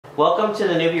Welcome to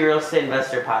the Newbie Real Estate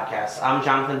Investor podcast. I'm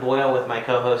Jonathan Boyle with my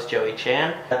co-host Joey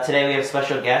Chan. Today we have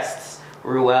special guests,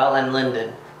 Ruel and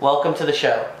Lyndon. Welcome to the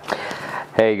show.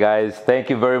 Hey guys, thank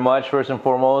you very much. First and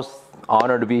foremost,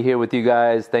 honored to be here with you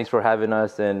guys. Thanks for having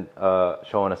us and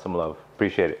showing us some love.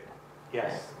 Appreciate it.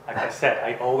 Yes, like I said,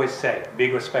 I always say,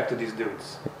 big respect to these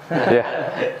dudes.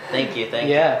 Yeah. Thank you.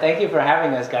 Yeah, thank you for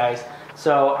having us, guys.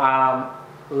 So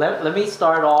let me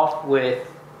start off with,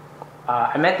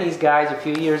 I met these guys a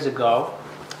few years ago,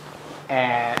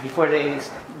 and before they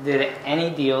did any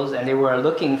deals, and they were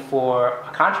looking for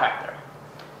a contractor.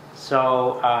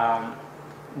 So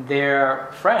their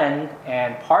friend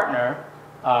and partner,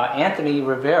 Anthony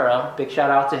Rivera, big shout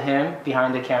out to him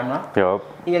behind the camera. Yep.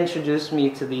 He introduced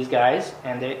me to these guys,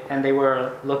 and they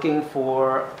were looking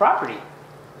for property.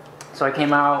 So I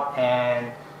came out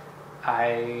and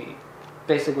I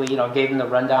basically, gave them the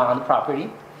rundown on the property,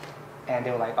 and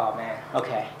they were like, "Oh man,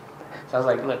 okay." So I was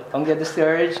like, "Look, don't get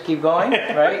discouraged, keep going,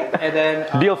 right?" And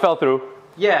then Deal fell through.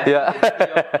 Yeah.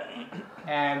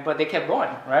 But they kept going,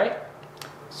 right?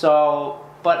 So,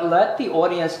 but let the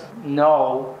audience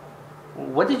know,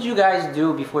 what did you guys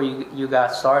do before you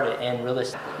got started in real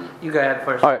estate? You go ahead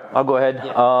first. All right, I'll go ahead.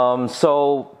 Yeah.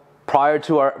 So prior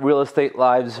to our real estate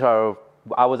lives,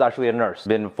 I was actually a nurse.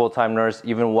 Been a full-time nurse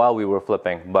even while we were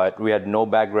flipping, but we had no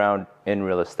background in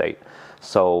real estate.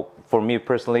 So for me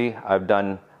personally, I've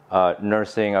done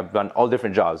nursing. I've done all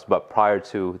different jobs, but prior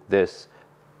to this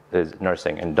is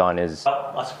nursing, and Don is.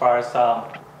 As far as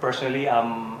personally,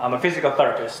 I'm a physical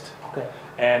therapist. Okay.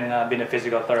 And I've been a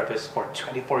physical therapist for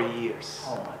 24 years.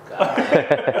 Oh my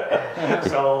God.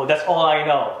 So that's all I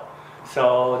know.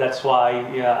 So that's why,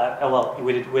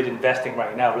 with investing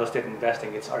right now, real estate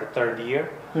investing, it's our third year.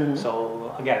 Mm-hmm.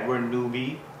 So again, we're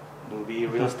newbie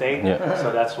real estate. Yeah.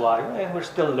 So that's why we're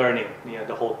still learning,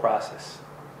 the whole process.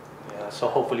 Yeah, so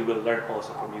hopefully we'll learn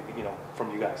also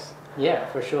from you guys. Yeah,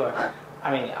 for sure.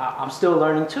 I mean, I'm still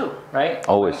learning too, right?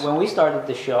 Always. When we started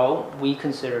the show, we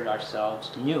considered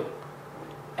ourselves new.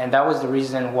 And that was the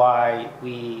reason why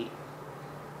we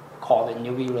called it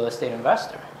Newbie Real Estate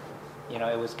Investor.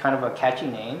 It was kind of a catchy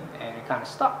name, and it kind of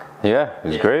stuck. Yeah, it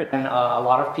was great. And a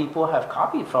lot of people have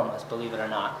copied from us, believe it or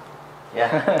not.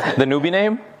 Yeah. The newbie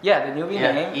name? Yeah, the newbie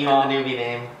name. Even the newbie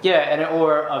name. Yeah,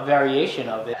 or a variation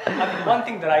of it. I mean, one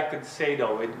thing that I could say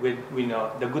though, with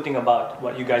the good thing about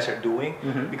what you guys are doing,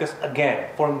 because again,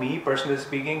 for me personally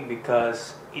speaking,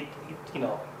 because it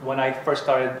when I first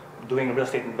started doing real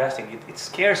estate investing, it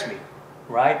scares me,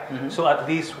 right? So at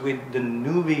least with the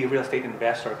newbie real estate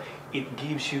investor, it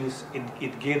gives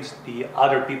the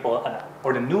other people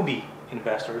or the newbie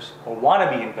investors or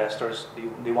wannabe investors,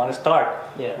 they want to start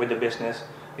with the business,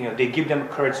 they give them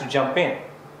courage to jump in.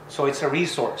 So it's a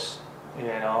resource,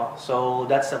 so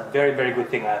that's a very, very good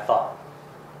thing, I thought,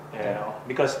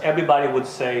 because everybody would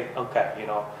say, okay,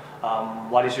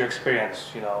 what is your experience,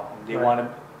 they want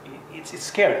to, it's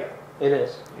scary. It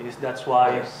is. That's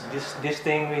why this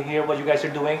thing here, what you guys are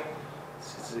doing,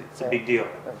 it's a big deal.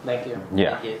 Thank you.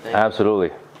 Yeah, Thank you.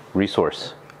 absolutely.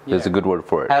 Resource. That's a good word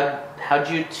for it. How'd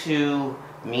you two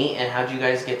meet, and how'd you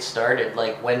guys get started?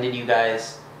 Like, when did you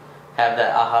guys have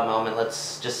that aha moment?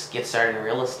 Let's just get started in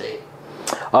real estate.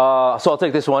 So I'll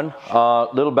take this one.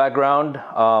 Little background.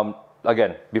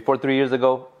 Again, before 3 years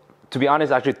ago, to be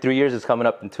honest, actually 3 years is coming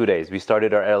up in 2 days. We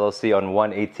started our LLC on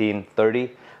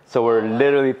 1/18/30. So we're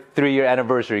literally 3-year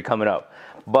anniversary coming up.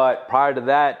 But prior to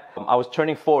that, I was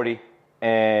turning 40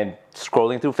 and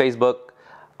scrolling through Facebook,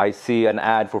 I see an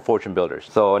ad for Fortune Builders.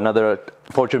 So another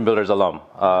Fortune Builders alum.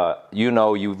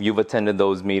 You've attended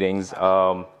those meetings.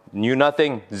 Knew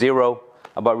nothing, zero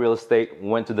about real estate.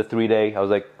 Went to the 3-day. I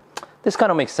was like, this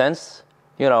kind of makes sense.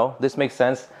 This makes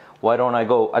sense. Why don't I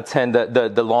go attend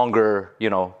the longer,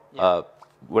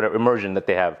 whatever immersion that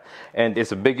they have? And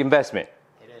it's a big investment,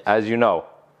 as you know.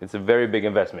 It's a very big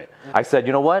investment. I said,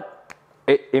 you know what?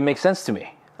 It makes sense to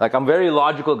me. Like, I'm a very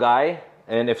logical guy,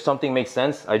 and if something makes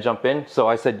sense, I jump in. So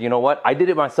I said, you know what? I did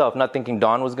it myself, not thinking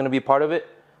Don was going to be part of it.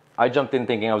 I jumped in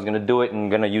thinking I was going to do it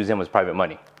and going to use him as private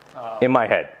money in my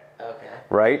head. Okay.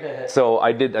 Right? So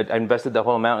I invested the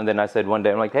whole amount, and then I said one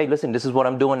day, I'm like, hey, listen, this is what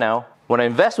I'm doing now. When I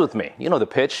invest with me, the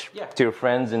pitch to your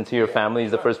friends and to your family is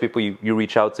the first people you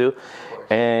reach out to.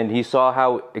 And he saw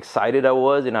how excited I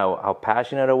was and how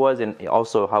passionate I was, and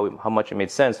also how much it made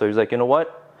sense. So he was like, you know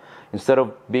what? Instead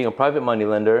of being a private money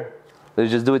lender, let's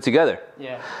just do it together.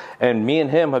 Yeah. And me and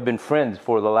him have been friends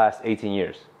for the last 18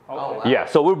 years. Oh, wow. Yeah,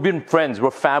 so we've been friends.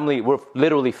 We're family. We're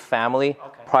literally family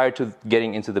prior to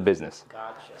getting into the business.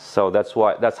 Gotcha. So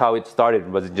that's how it started.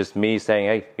 Was it just me saying,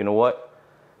 hey, you know what?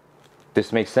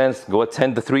 This makes sense. Go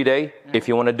attend the 3-day. If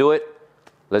you want to do it,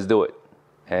 let's do it.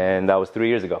 and that was 3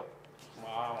 years ago.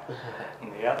 Wow.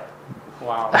 Yep.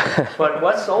 Wow. But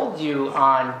what sold you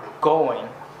on going?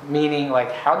 Meaning,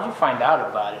 like, how did you find out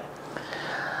about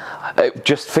it?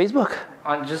 Just Facebook.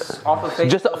 On just off of Facebook?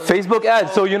 Just Facebook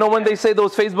ads. So you know when they say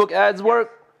those Facebook ads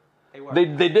work? They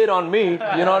did on me.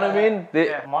 You know what I mean?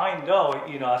 Mine though,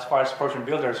 as far as fortune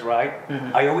builders, right?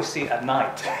 I always see it at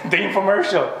night. The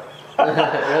infomercial.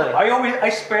 Really? I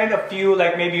spend a few,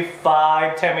 like maybe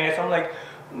 5-10 minutes. I'm like,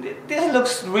 this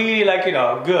looks really like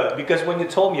good, because when you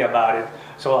told me about it,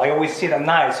 so I always see it at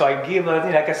night. So I give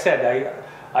like I said,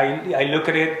 I look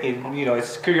at it.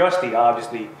 It's curiosity,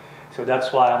 obviously. So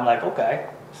that's why I'm like, okay.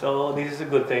 So this is a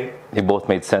good thing. They both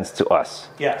made sense to us.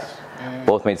 Yes.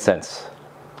 Both made sense.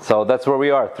 So that's where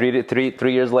we are. 3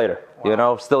 years later.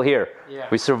 Wow. Still here. Yeah.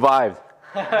 We survived.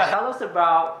 Tell us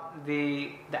about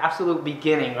the absolute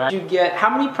beginning, right? How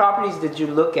many properties did you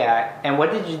look at, and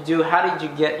what did you do? How did you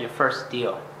get your first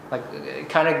deal? Like,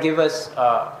 kind of give us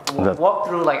walk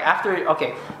through, like, after,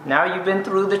 okay, now you've been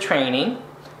through the training,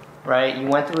 right? You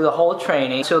went through the whole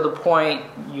training to the point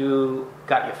you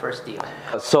got your first deal.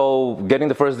 So getting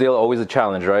the first deal, always a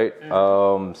challenge, right?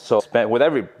 So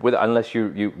unless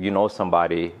you know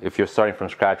somebody, if you're starting from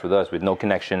scratch with us with no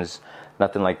connections,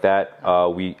 nothing like that,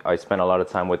 I spent a lot of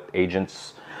time with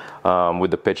agents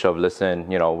with the pitch of, listen,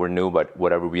 we're new, but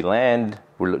whatever we land,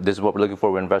 this is what we're looking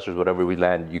for. We're investors. Whatever we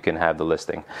land, you can have the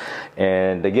listing.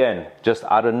 And again, just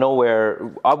out of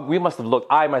nowhere, we must have looked.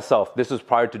 I myself, this was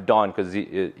prior to Don, because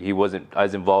he wasn't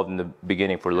as involved in the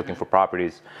beginning for looking for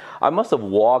properties. I must have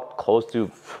walked close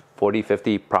to 40,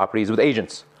 50 properties with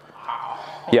agents.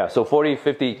 Yeah, so 40,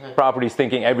 50 properties,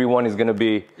 thinking everyone is going to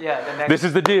be, this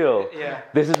is the deal. Yeah.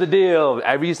 This is the deal.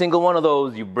 Every single one of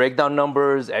those, you break down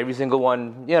numbers, every single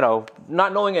one,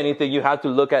 not knowing anything, you have to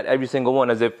look at every single one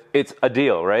as if it's a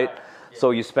deal, right? Yeah.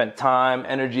 So you spend time,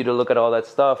 energy to look at all that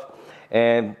stuff.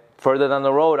 And further down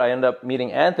the road, I end up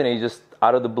meeting Anthony just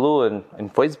out of the blue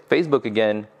and Facebook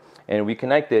again, and we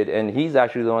connected, and he's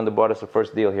actually the one that brought us the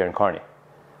first deal here in Kearney.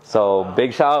 So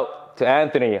big shout out to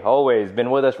Anthony, always been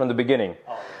with us from the beginning.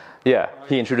 Yeah,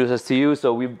 he introduced us to you,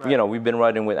 so we've been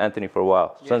riding with Anthony for a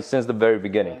while, since the very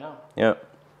beginning. Yeah.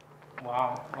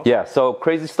 Wow. Okay. Yeah, so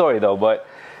crazy story though, but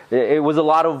it was a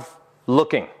lot of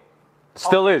looking.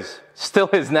 Still is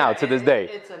now to this day.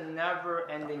 It's a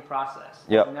never-ending process.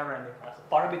 Yeah. Never-ending process.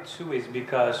 Part of it too is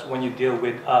because when you deal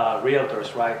with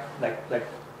realtors, right? Like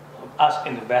us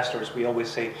investors, we always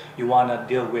say you want to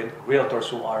deal with realtors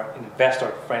who are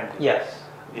investor friendly. Yes.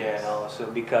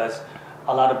 So because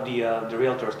a lot of the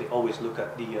realtors, they always look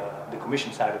at the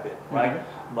commission side of it, right?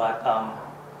 But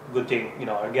good thing,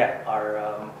 again,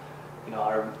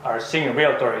 our senior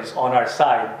realtor is on our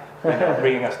side,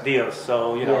 bringing us deals.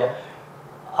 So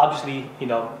obviously,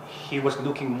 he was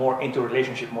looking more into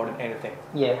relationship more than anything.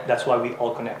 Yeah. That's why we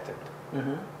all connected.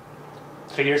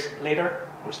 3 years later,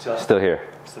 we're still here.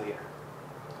 Still here.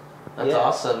 That's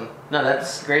awesome. No,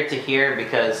 that's great to hear,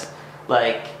 because,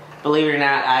 like, believe it or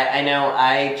not, I know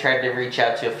I tried to reach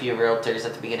out to a few realtors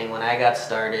at the beginning when I got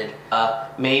started.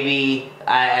 Maybe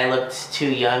I looked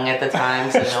too young at the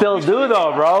time. So still do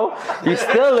though, bro. You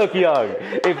still look young.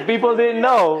 If people didn't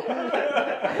know.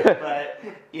 But,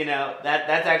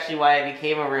 that's actually why I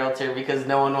became a realtor, because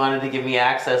no one wanted to give me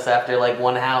access after like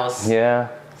one house. Yeah,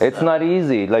 it's not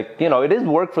easy. Like, it is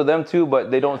work for them too,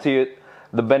 but they don't see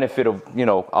the benefit of,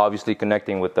 obviously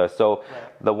connecting with us. So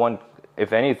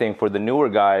if anything, for the newer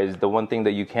guys, the one thing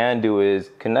that you can do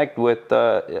is connect with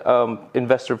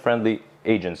investor-friendly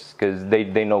agents, because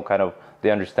they know they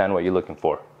understand what you're looking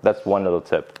for. That's one little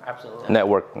tip. Absolutely.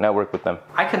 Network with them.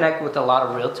 I connect with a lot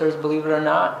of realtors, believe it or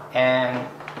not, and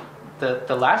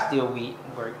the last deal we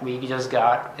just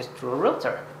got is through a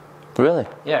realtor. Really?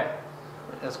 Yeah,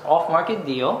 it's an off-market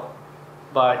deal,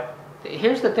 but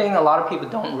here's the thing: a lot of people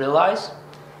don't realize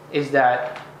is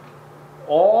that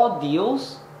all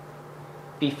deals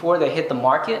before they hit the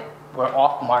market were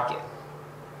off market,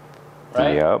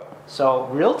 right? Yep. So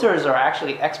realtors are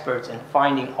actually experts in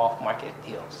finding off market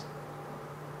deals.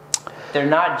 They're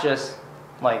not just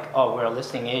like, oh, we're a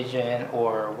listing agent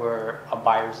or we're a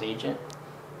buyer's agent.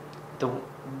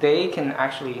 They can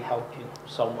actually help you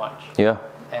so much. Yeah.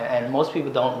 And most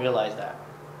people don't realize that.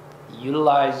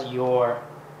 Utilize your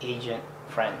agent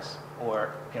friends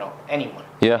or anyone.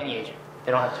 Yeah. Any agent.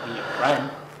 They don't have to be your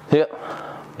friend. Yeah.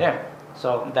 Yeah.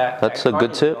 So that's a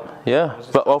good tip. Yeah,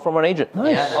 but all from an agent.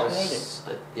 Nice.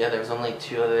 Yeah, there was only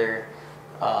 2 other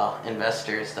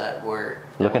investors that were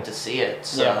looking to see it.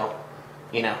 So,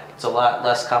 it's a lot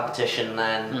less competition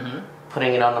than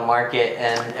putting it on the market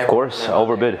and. Of course,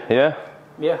 overbid. Yeah.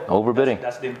 Yeah. Overbidding.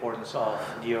 That's the importance of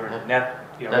your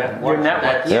network. Your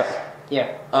network. Yeah.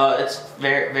 Yeah. It's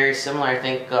very similar. I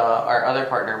think our other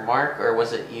partner, Mark, or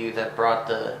was it you that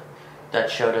that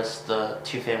showed us the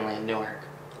 2-family in Newark?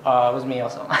 It was me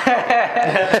also.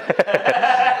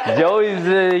 Joey's,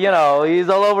 he's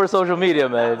all over social media,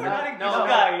 man. We're not this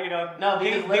guy, No,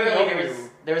 because literally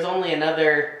there's only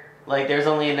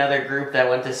another group that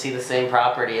went to see the same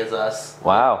property as us.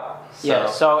 Wow. Yeah,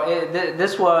 so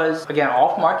this was, again,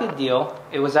 off-market deal.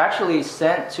 It was actually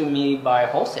sent to me by a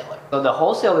wholesaler. So the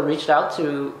wholesaler reached out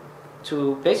to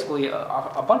basically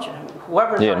a bunch of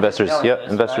whoever. Yeah, investors. Yep,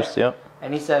 investors. Right? Yep.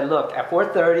 And he said, look, at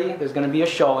 4:30, there's going to be a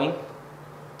showing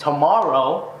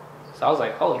tomorrow. So I was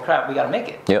like, holy crap, we got to make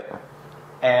it. Yep.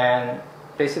 And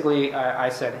basically, I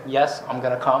said, yes, I'm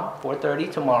going to come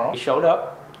 4:30 tomorrow. We showed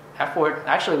up at 4.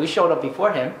 Actually, we showed up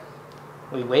before him.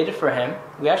 We waited for him.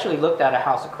 We actually looked at a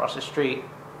house across the street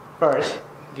first.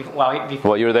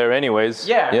 Well, you were there anyways.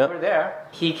 Yeah, Yep. we were there.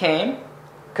 He came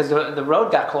because the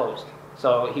road got closed.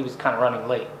 So he was kind of running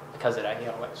late because of that.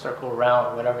 Like circle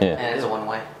around or whatever. Yeah. And it's a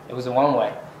one-way. It was a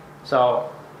one-way. So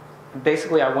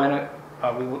basically, I went.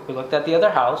 We looked at the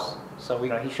other house. So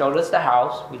he showed us the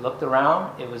house. We looked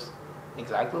around. It was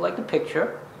exactly like the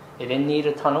picture. It didn't need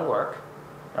a ton of work,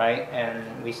 right?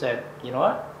 And we said, you know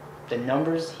what? The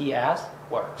numbers he asked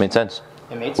worked. Made sense.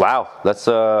 It made sense. Wow, that's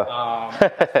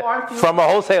from a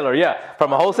wholesaler. Yeah,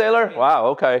 from a wholesaler. Wow.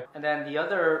 Okay. And then the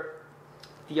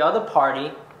other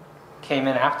party came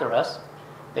in after us.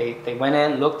 They went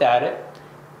in, looked at it.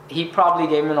 He probably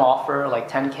gave him an offer like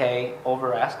 10K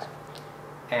over asked,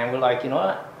 and we're like, you know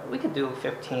what? We could do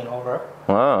 15 over.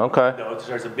 Wow. Okay. No,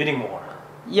 there's a bidding war.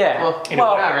 Yeah. Well,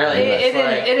 not really.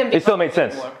 It still made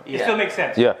sense. It still makes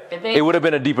sense. Yeah. It would have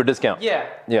been a deeper discount. Yeah.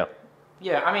 Yeah.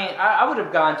 Yeah. I mean, I would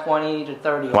have gone 20 to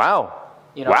 30. Wow.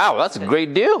 Wow, that's a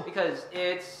great deal. Because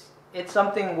it's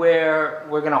something where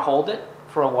we're gonna hold it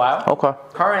for a while. Okay.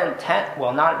 Current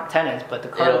not tenants, but the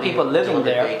current people living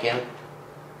there vacant.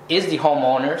 is the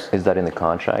homeowners. Is that in the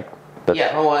contract?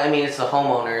 Yeah, well, I mean, it's the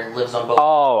homeowner lives on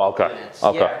both units.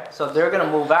 Okay. Yeah, so they're going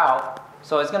to move out,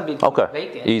 so it's going to be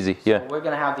vacant. Easy, yeah. So we're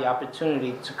going to have the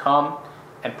opportunity to come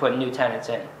and put new tenants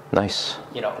in. Nice.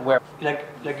 Where Like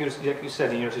you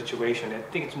said in your situation, I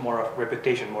think it's more of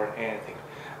reputation more than anything.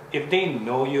 If they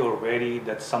know you already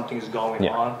that something's going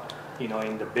on,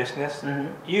 in the business,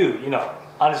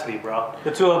 honestly, bro,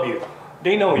 the two of you,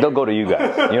 they know you. They'll go to you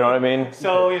guys. You know what I mean?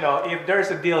 So, if there's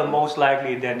a deal, most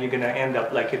likely then you're going to end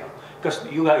up because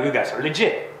you guys are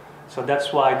legit. So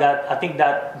that's why I think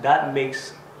that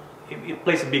makes, it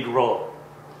plays a big role.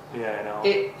 Yeah,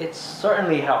 It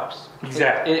certainly helps.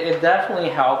 Exactly. It definitely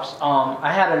helps.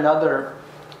 I had another,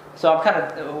 so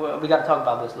we got to talk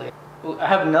about this later. I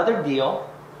have another deal.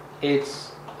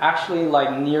 It's actually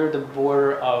like near the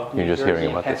border of New Jersey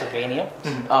and Pennsylvania.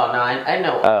 Oh, no, I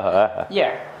know.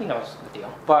 Yeah, he knows the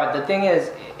deal. But the thing is,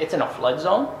 it's in a flood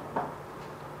zone.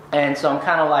 And so I'm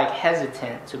kind of like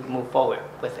hesitant to move forward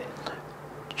with it.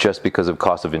 Just because of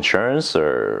cost of insurance,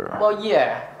 or? Well,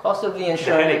 yeah, cost of the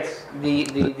insurance, the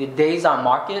days on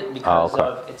market, because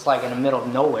of it's like in the middle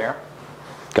of nowhere.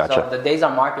 Gotcha. So the days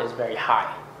on market is very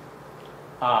high.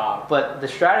 But the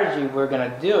strategy we're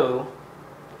gonna do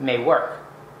may work,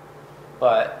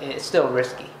 but it's still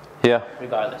risky. Yeah.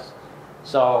 Regardless.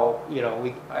 So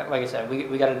like I said,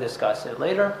 we got to discuss it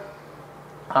later,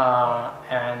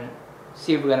 and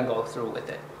see if we're gonna go through with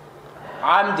it.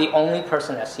 I'm the only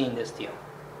person that's seen this deal.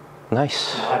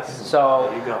 Nice. So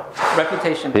there you go.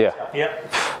 Reputation. Yeah.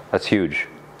 That's huge.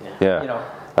 Yeah.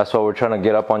 That's why we're trying to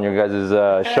get up on your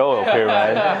guys' show up here,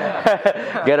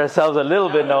 man. Get ourselves a little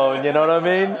bit known. You know what I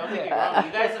mean? Don't get me wrong,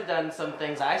 you guys have done some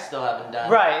things I still haven't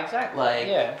done. Right.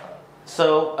 Exactly.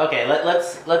 So okay,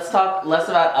 let's talk less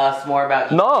about us, more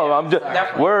about you. No, I'm just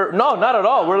not at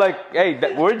all. We're like, hey,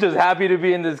 we're just happy to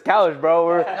be in this couch, bro.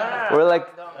 We're like,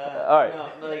 all right.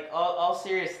 No, like all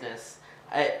seriousness,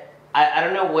 I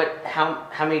don't know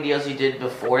how many deals you did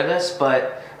before this,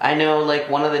 but I know like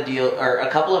one of the deal or a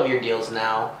couple of your deals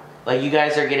now, like you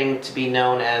guys are getting to be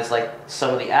known as like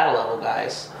some of the at-a-level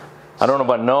guys. I don't know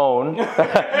about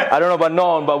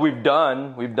known, but we've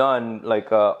done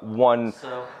like one.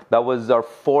 So, that was our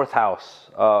fourth house.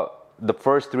 The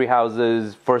first three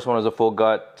houses, first one was a full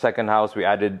gut. Second house, we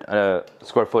added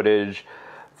square footage.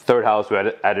 Third house, we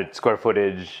added square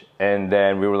footage. And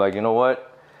then we were like, you know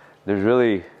what? There's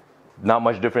really not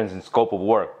much difference in scope of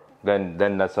work. Then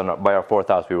that's by our fourth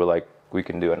house, we were like, we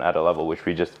can do an at-a-level, which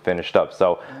we just finished up.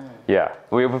 So, yeah,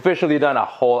 we've officially done a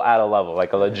whole at-a-level,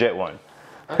 like a legit one.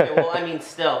 okay, well, I mean,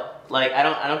 still, like, I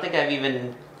don't think I've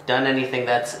even done anything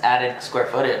that's added square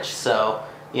footage. So,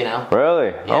 You know.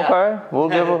 Really? Yeah. Okay.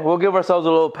 We'll give ourselves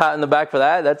a little pat in the back for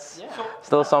that. That's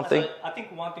still something. I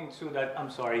think one thing too that I'm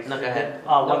sorry. No, go ahead.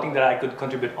 One thing that I could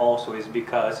contribute also is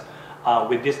because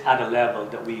with this other level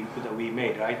that we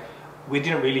made, right? We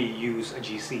didn't really use a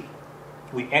GC.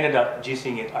 We ended up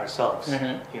GCing it ourselves.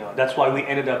 You know, that's why we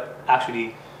ended up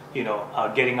actually, you know,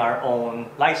 getting our own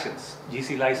license,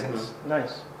 GC license.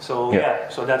 Nice. So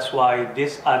so that's why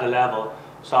this other level.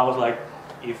 So I was like,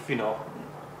 if you know,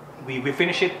 we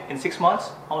finish it in 6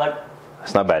 months, I'm like,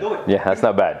 That's not bad. do it. Yeah, that's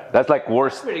not bad. That's like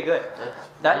worse. That's pretty good.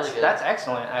 That's really good. That's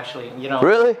excellent, actually. You know.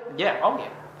 Really? Yeah. Oh yeah.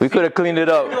 We could have cleaned it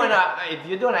up. If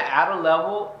you're doing an adder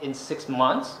level in 6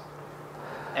 months,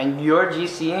 and you're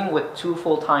GCing with 2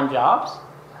 full-time jobs,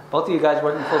 both of you guys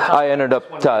working full-time. I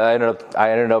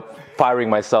ended up firing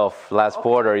myself last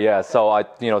quarter. Yeah, so I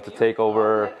to take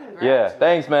over. Congrats, Yeah, man.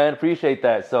 thanks, man. Appreciate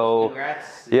that. So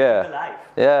Congrats. yeah, Life.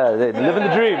 yeah, living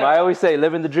the dream. I always say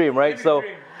living the dream, right?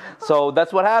 So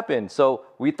that's what happened. So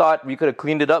we thought we could have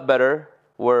cleaned it up better,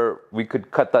 where we could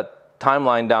cut that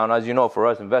timeline down. As you know, for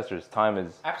us investors, time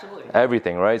is Absolutely.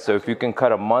 everything, right? So if you can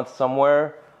cut a month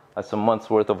somewhere, that's a month's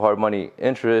worth of hard money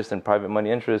interest and private money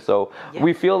interest. So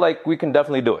we feel like we can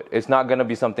definitely do it. It's not going to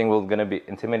be something we're going to be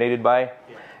intimidated by.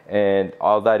 And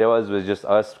all that was just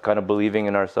us kind of believing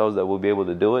in ourselves that we'll be able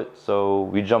to do it. So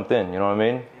we jumped in, you know what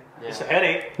I mean? It's a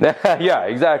headache. Yeah,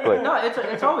 exactly. No,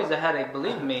 it's always a headache.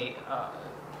 Believe me.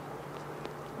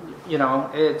 You know,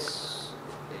 it's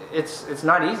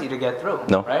not easy to get through.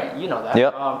 No. Right? You know that.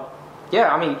 Yep.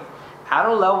 Yeah. I mean,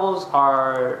 adder levels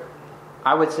are,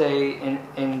 I would say,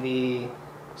 in the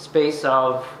space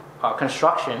of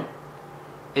construction,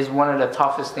 is one of the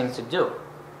toughest things to do.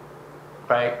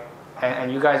 Right?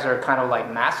 And you guys are kind of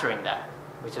like mastering that,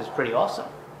 which is pretty awesome.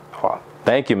 Oh,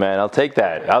 thank you, man. I'll take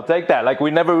that. Like,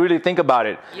 we never really think about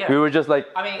it. Yeah. We were just like,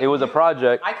 I mean, it was a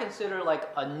project. I consider like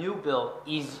a new build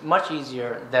much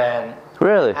easier than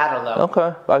Really? adder level.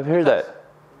 Okay, I've heard that.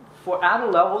 For adder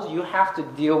levels, you have to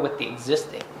deal with the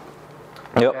existing.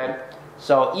 Yep. Okay?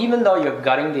 So even though you're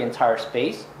gutting the entire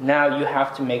space, now you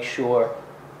have to make sure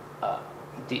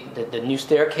the new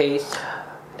staircase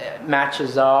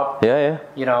matches up. Yeah.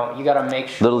 You know, you got to make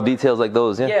sure. Little details like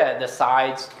those, yeah. Yeah, the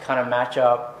sides kind of match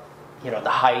up. You know,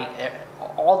 the height,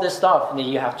 all this stuff that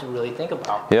you have to really think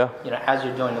about. Yeah. You know, as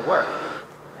you're doing the work.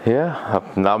 Yeah.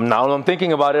 Now I'm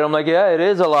thinking about it. I'm like, yeah, it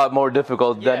is a lot more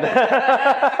difficult than.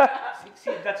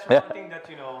 See, that's one thing that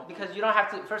you know. Because you don't have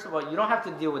to. First of all, you don't have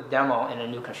to deal with demo in a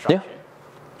new construction,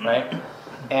 right?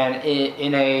 And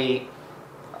in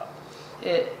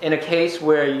a case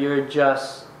where you're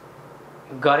just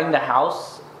gutting the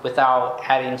house without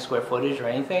adding square footage or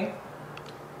anything,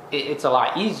 it's a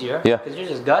lot easier. Yeah. Because you're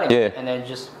just gutting it and then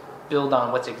just build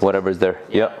on what's existing. Whatever's there.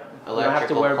 Yep. You don't have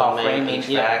to worry about framing.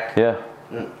 HVAC. Yeah.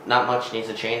 Not much needs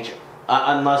to change,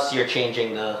 unless you're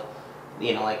changing the,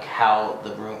 you know, like how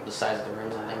the size of the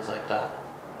rooms and things like that.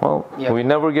 Well, we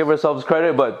never give ourselves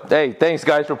credit, but hey, thanks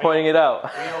guys for pointing it out.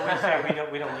 We always say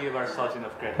we don't give ourselves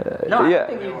enough credit. No, I don't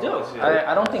think you do.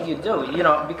 I don't think you do. You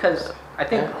know, because I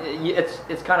think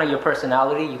it's kind of your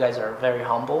personality. You guys are very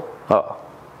humble. Oh,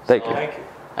 thank you. Thank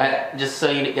you. Just so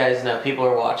you guys know, people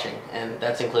are watching, and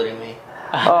that's including me.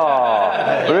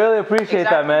 Oh, really appreciate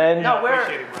that, man. No,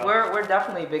 Appreciate it, bro. we're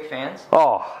definitely big fans.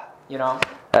 Oh, You know,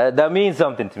 that means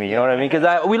something to me. You know what I mean?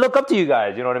 Because we look up to you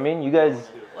guys. You know what I mean? You guys.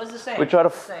 well, it's the same. We try to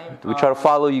It's the same. we try to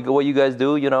follow you what you guys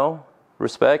do. You know,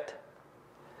 respect.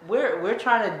 We're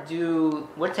trying to do.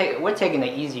 We're taking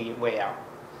the easy way out.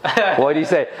 Why do you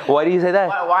say? Why do you say that?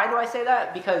 Why do I say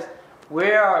that? Because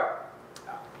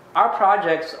our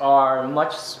projects are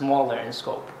much smaller in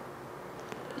scope.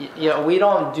 You know, we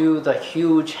don't do the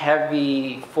huge,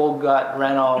 heavy, full gut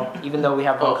rental, even though we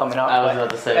have one coming up. I was about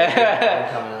to say, we have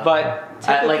one coming up. But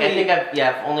I think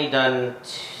I've only done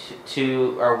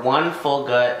two or one full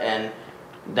gut, and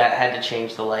that had to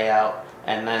change the layout,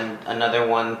 and then another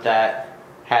one that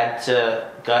had to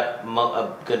gut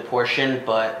a good portion,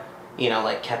 but you know,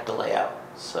 like kept the layout.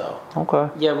 So Okay.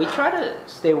 yeah, we try to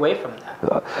stay away from that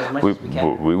as much as we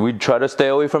can. We try to stay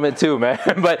away from it too, man.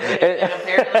 But it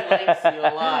apparently likes you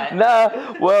a lot.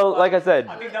 nah. Well, like I said,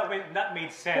 I think that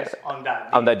made sense on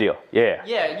that. on that deal. Yeah.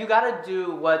 Yeah, you got to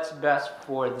do what's best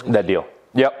for the That deal.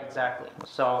 Yep. Exactly.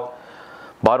 So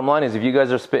Bottom line is, if you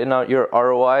guys are spitting out your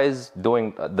ROIs,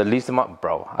 doing the least amount,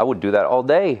 bro, I would do that all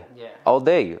day. Yeah. All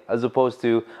day, as opposed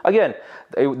to, again,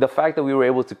 the fact that we were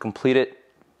able to complete it,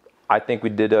 I think we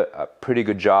did a pretty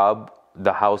good job.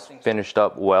 The house finished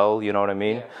up well, you know what I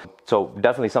mean? Yeah. So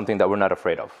definitely something that we're not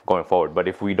afraid of going forward. But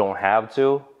if we don't have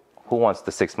to, who wants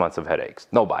the 6 months of headaches?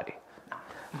 Nobody.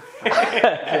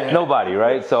 Nobody,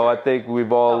 right? So I think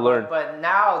we've all learned. But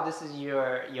now this is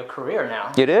your career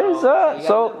now. It is, you gotta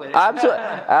live with it.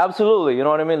 Absolutely. You know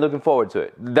what I mean? Looking forward to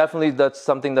it. Definitely, that's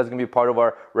something that's gonna be part of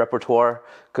our repertoire.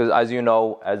 Because as you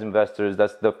know, as investors,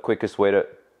 that's the quickest way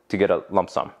to get a lump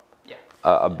sum. Yeah.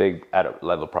 A big at a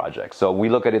level project. So we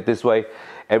look at it this way: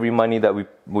 every money that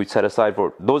we set aside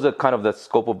for those are kind of the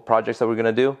scope of projects that we're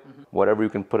gonna do. Whatever you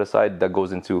can put aside, that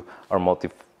goes into our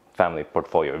multi-family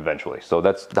portfolio eventually. So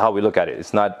that's how we look at it.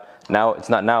 It's not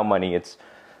now money. It's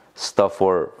stuff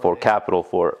for capital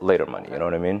for later money. You know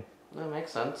what I mean? That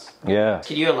makes sense. Yeah.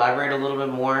 Could you elaborate a little bit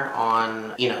more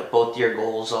on, both your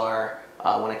goals are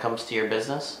when it comes to your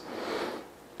business?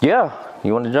 Yeah.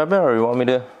 You want to jump in, or you want me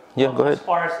to? Yeah, go ahead. As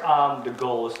far as the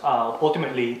goals,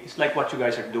 ultimately, it's like what you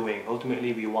guys are doing.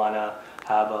 Ultimately, we want to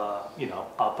have a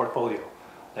portfolio,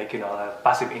 like, a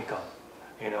passive income.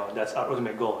 That's our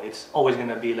ultimate goal. It's always going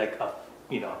to be like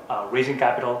raising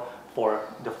capital for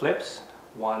the flips.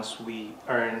 Once we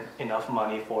earn enough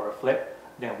money for a flip,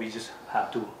 then we just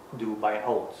have to do buy and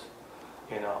holds.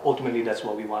 Ultimately that's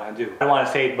what we want to do. I don't want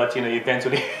to say it, but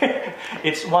eventually,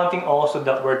 it's one thing also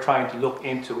that we're trying to look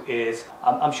into is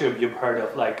I'm sure you've heard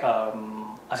of like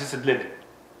assisted living.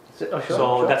 Oh, sure, So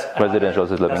sure. that's Residential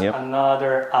assisted living. that's Yeah.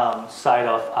 another side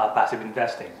of passive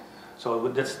investing. So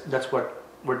that's what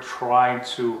we're trying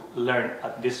to learn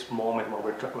at this moment.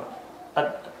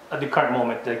 At the current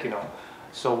moment,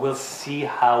 So we'll see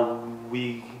how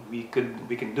we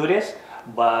can do this,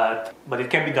 but it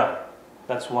can be done.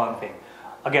 That's one thing.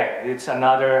 Again, it's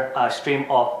another stream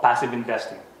of passive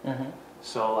investing.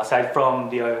 So aside from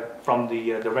the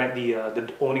rent,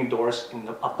 the owning doors in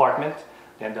the apartment,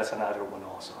 then that's another one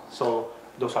also. So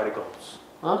those are the goals.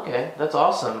 Okay, that's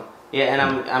awesome. Yeah, and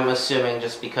I'm assuming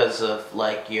just because of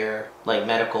like your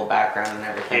medical background and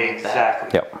everything like that. Exactly.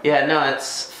 Yep. Yeah, no,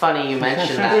 it's funny you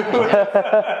mentioned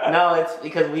that. No, it's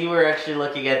because we were actually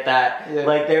looking at that. Yeah.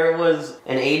 Like there was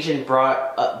an agent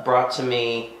brought to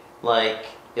me like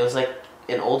it was like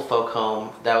an old folk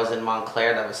home that was in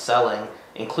Montclair that was selling,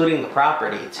 including the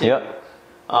property too. Yep.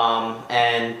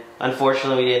 And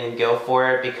unfortunately, we didn't go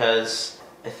for it because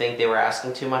I think they were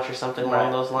asking too much or something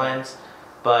along those lines.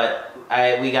 But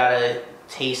we got a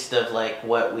taste of like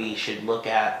what we should look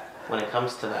at when it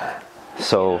comes to that.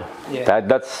 So Yeah.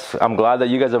 that's I'm glad that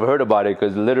you guys have heard about it,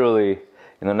 because literally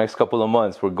in the next couple of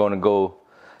months we're going to go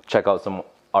check out some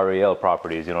REL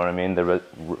properties. You know what I mean?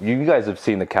 You guys have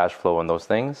seen the cash flow on those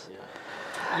things.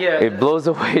 Yeah. It blows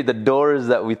away the doors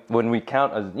that when we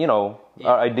count as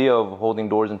our idea of holding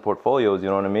doors in portfolios. You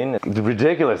know what I mean? It's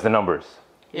ridiculous, the numbers.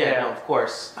 Yeah, no, of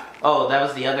course. Oh, that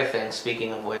was the other thing,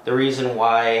 speaking of which. The reason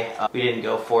why we didn't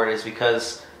go for it is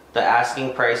because the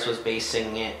asking price was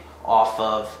basing it off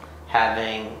of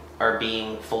having or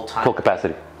being full-time. Full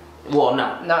capacity. Well,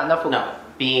 no. Not full. No,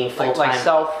 being full-time.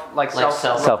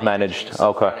 Self-managed.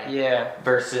 Okay. Yeah.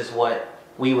 Versus what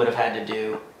we would have had to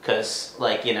do, because,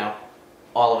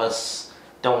 all of us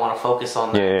don't want to focus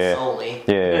on that solely.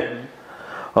 Yeah.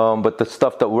 But the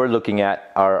stuff that we're looking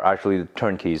at are actually the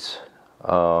turnkeys.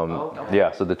 Okay.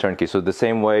 Yeah, so the turnkey. So the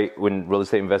same way when real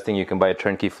estate investing, you can buy a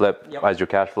turnkey flip as your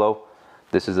cash flow.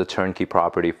 This is a turnkey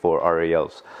property for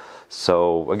RELs.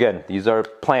 So again, these are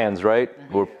plans, right?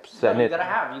 We're setting You gotta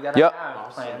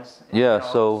have plans. Yeah,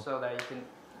 so that you can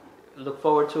look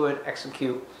forward to it,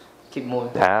 execute, keep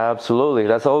moving. Absolutely,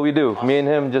 that's all we do. Me and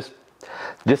him just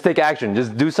take action.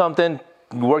 Just do something,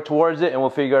 work towards it, and we'll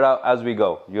figure it out as we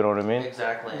go. You know what I mean?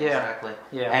 Exactly. Yeah. Exactly.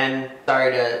 Yeah. And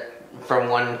sorry from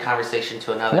one conversation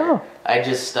to another. No. I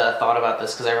just thought about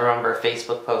this because I remember a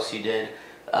Facebook post you did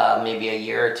maybe a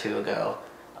year or two ago.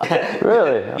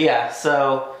 Really? Yeah.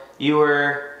 So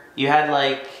you had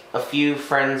like a few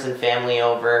friends and family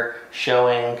over,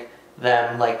 showing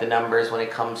them like the numbers when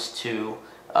it comes to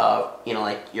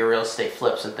like your real estate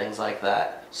flips and things like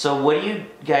that. So what do you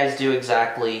guys do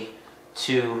exactly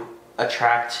to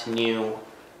attract new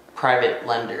private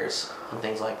lenders and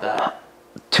things like that?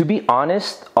 To be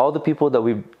honest, all the people that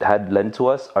we've had lend to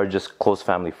us are just close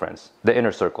family friends, the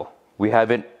inner circle. We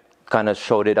haven't kind of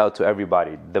showed it out to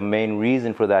everybody. The main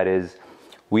reason for that is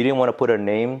we didn't want to put our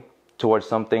name towards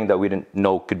something that we didn't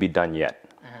know could be done yet.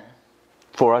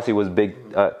 For us, it was big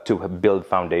to build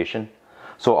foundation.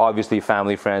 So obviously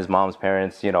family, friends, moms,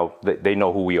 parents, they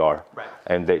know who we are. Right.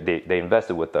 And they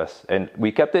invested with us. And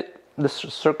we kept it, the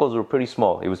circles were pretty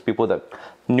small. It was people that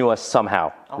knew us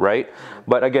somehow, right?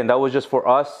 But again, that was just for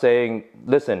us saying,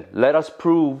 listen, let us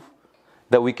prove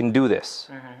that we can do this.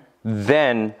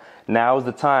 Then now's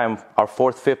the time, our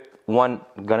fourth, fifth one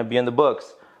gonna be in the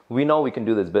books. We know we can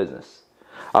do this business.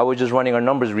 I was just running our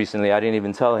numbers recently. I didn't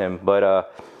even tell him,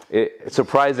 but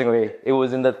surprisingly, it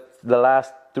was in the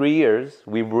last 3 years,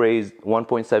 we've raised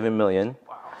 1.7 million.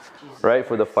 Right,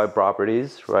 for the 5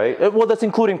 properties, right? Well, that's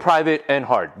including private and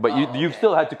hard, but you've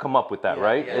still had to come up with that,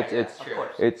 right?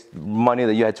 It's money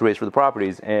that you had to raise for the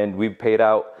properties, and we've paid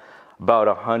out about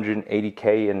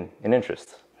 180K in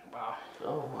interest. Wow.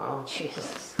 Oh wow.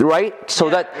 Jesus. Right? So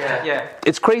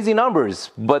it's crazy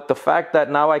numbers, but the fact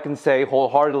that now I can say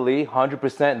wholeheartedly,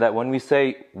 100%, that when we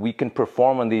say we can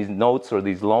perform on these notes or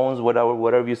these loans,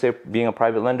 whatever you say, being a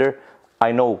private lender,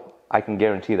 I know I can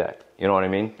guarantee that. You know what I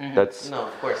mean? That's No,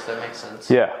 of course, that makes sense.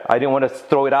 yeah. I didn't want to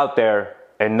throw it out there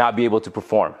and not be able to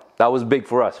perform. That was big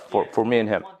for us, for me and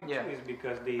him. One thing too is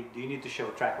because you need to show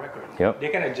track record. Yep. They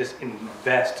cannot just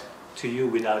invest to you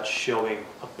without showing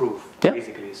a proof, Yeah.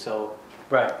 basically. So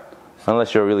Right.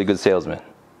 Unless you're a really good salesman,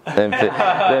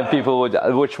 then people would,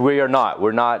 which we are not.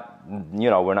 We're not,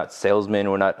 we're not salesmen.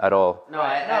 We're not at all. No,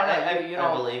 I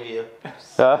don't believe you.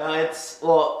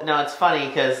 No, it's funny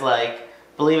because like,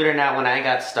 believe it or not, when I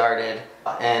got started,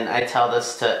 and I tell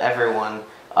this to everyone,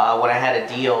 when I had a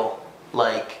deal,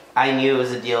 like I knew it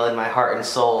was a deal in my heart and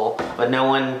soul, but no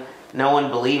one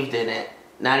believed in it.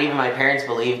 Not even my parents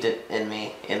believed it in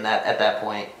me at that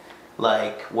point.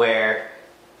 Like where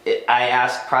I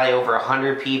asked probably over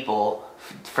 100 people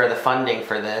for the funding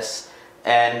for this,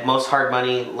 and most hard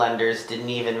money lenders didn't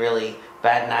even really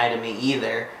bat an eye to me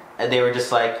either. And they were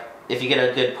just like, if you get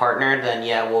a good partner, then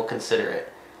yeah, we'll consider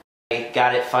it. I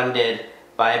got it funded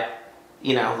by,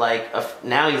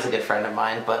 now he's a good friend of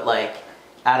mine, but like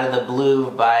out of the blue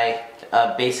by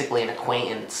basically an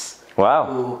acquaintance. Wow.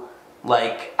 Who,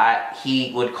 like,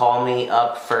 he would call me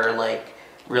up for like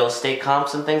real estate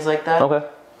comps and things like that. Okay.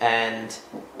 And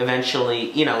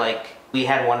eventually, we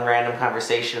had one random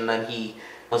conversation, and then he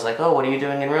was like, "Oh, what are you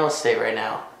doing in real estate right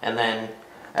now?" And then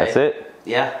That's it.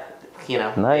 Yeah,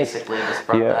 Nice. basically just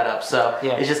brought that up. So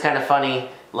it's just kind of funny,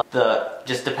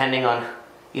 just depending on,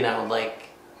 like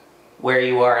where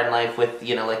you are in life with,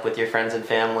 like with your friends and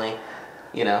family,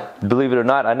 Believe it or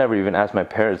not, I never even asked my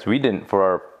parents. We didn't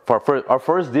for our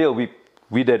first deal.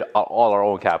 We did all our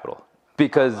own capital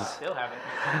because Still haven't.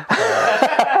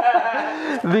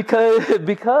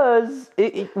 because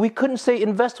we couldn't say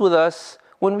invest with us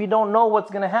when we don't know what's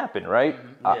gonna happen, right?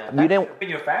 We didn't. even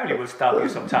your family will stop you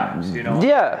sometimes, Yeah. What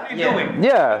are you doing?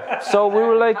 Yeah. So we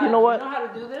were like, you know what? You know how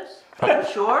to do this? Are you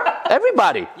sure?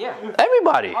 Everybody. Yeah.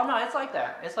 Everybody. Oh no, it's like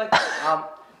that. It's like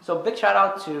so big shout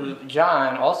out to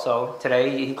John also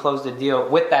today. He closed the deal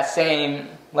with that same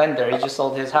lender. He just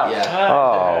sold his house. Yeah.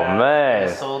 Oh I man.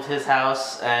 sold his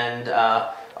house, and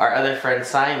our other friend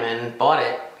Simon bought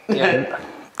it. Yeah.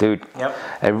 Dude. Yep.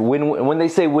 And when they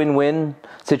say win-win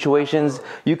situations,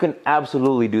 you can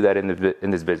absolutely do that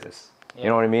in this business. You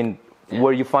know what I mean?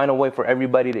 Where you find a way for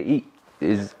everybody to eat.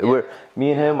 Where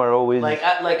me and him are always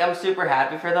I'm super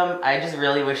happy for them. I just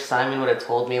really wish Simon would have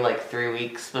told me like 3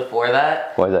 weeks before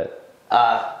that. Why is that?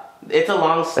 It's a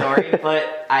long story,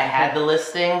 but I had the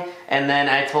listing, and then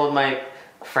I told my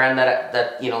friend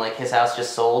that like his house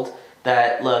just sold.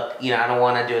 That look, I don't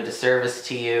want to do a disservice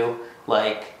to you.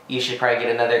 Like you should probably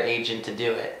get another agent to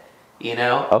do it.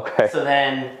 Okay. So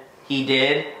then he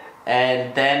did.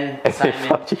 And then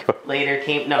Simon later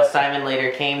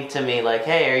came to me like,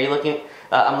 "Hey, are you looking?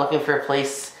 I'm looking for a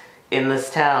place in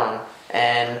this town."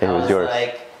 And I was yours.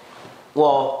 like,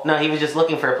 "Well, no, he was just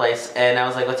looking for a place." And I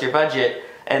was like, "What's your budget?"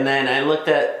 And then I looked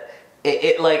at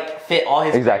it, like fit all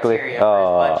his criteria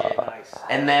for his budget. Nice.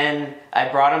 And then I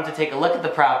brought him to take a look at the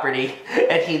property,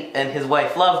 and his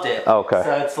wife loved it. Okay.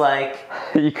 So it's like,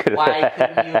 You could. why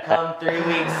couldn't you come 3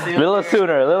 weeks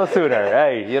sooner? A little sooner.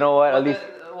 Hey, you know what? At least.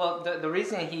 The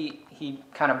reason he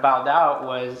kind of bowed out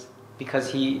was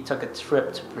because he took a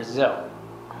trip to Brazil.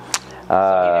 So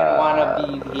he didn't want to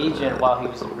be the agent while he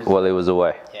was in Brazil. Well, it was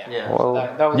away. Yeah. Well,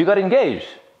 that was- you got engaged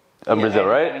in Brazil,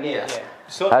 right? Yeah.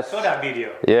 Saw that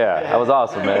video. Yeah, that was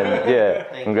awesome, man.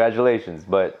 Yeah, congratulations.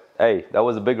 But hey, that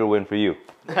was a bigger win for you.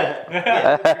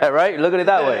 Right? Look at it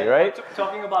that way, right?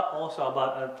 Talking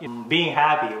about being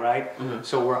happy, right?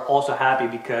 So we're also happy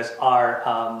because our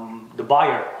the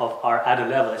buyer of our added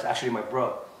level is actually my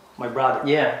brother.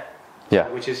 Yeah. Yeah.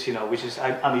 Which is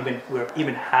we're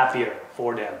even happier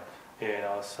for them,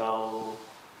 So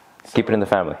Keep it in the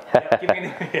family.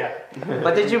 yeah.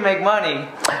 But did you make money?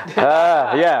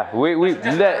 Yeah,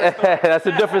 that's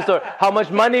a different story. How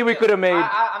much money we could have made?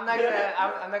 I'm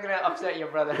not gonna upset your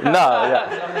brother. No,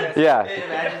 yeah.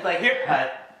 Imagine like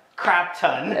a crap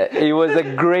ton. It was a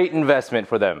great investment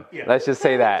for them. Yeah. Let's just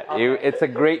say that. It's a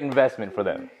great investment for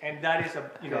them. And that is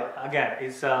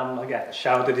again,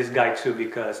 shout out to this guy too,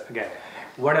 because again,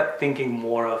 we're not thinking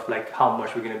more of like how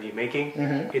much we're gonna be making.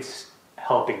 It's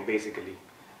helping basically.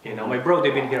 My bro,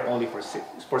 they've been here only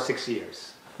for 6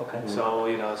 years. Okay.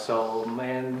 So so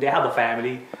man, they have a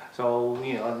family. So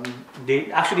they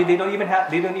don't even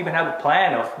have a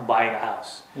plan of buying a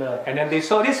house. No. And then they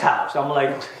saw this house. I'm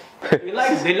like, they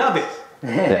love it.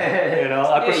 Yeah.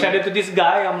 I presented to this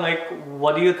guy. I'm like,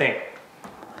 what do you think?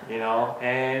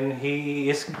 And he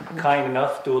is kind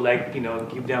enough to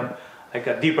give them like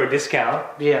a deeper discount.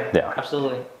 Yeah. Yeah.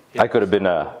 Absolutely. I could have been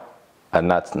a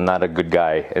not a good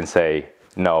guy and say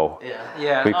no. Yeah.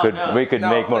 Yeah. We could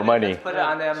make more money. Let's put it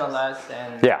on the MLS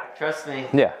and. Yeah. Trust me.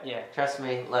 Yeah. Yeah. Trust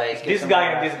me. Like This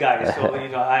guy and this guy. So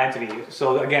Anthony.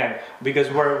 So again, because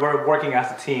we're working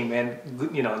as a team, and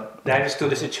they understood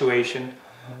the situation.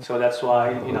 So that's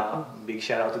why big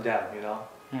shout out to them.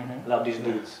 Love these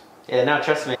dudes. Yeah, no,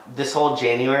 trust me. This whole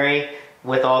January,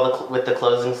 with the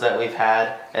closings that we've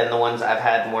had, and the ones I've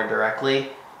had more directly,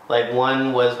 like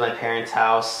one was my parents'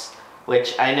 house,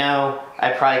 which I know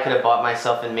I probably could have bought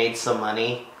myself and made some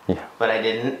money, but I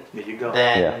didn't. There you go.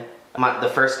 Then the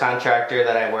first contractor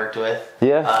that I worked with,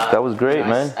 that was great,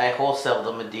 man. I wholesaled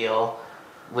them a deal,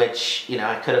 which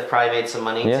I could have probably made some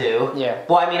money too. Yeah.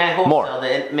 Well, I mean, I wholesaled More.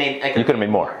 it. You could have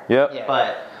made more. Yep. Yeah.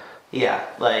 But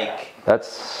like.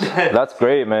 That's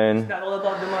great, man. It's not all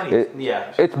about the money.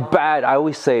 It's bad. I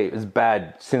always say it's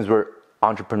bad since we're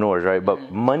entrepreneurs, right?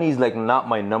 But money's like not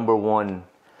my number one.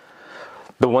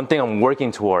 The one thing I'm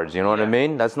working towards. You know what I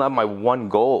mean? That's not my one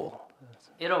goal.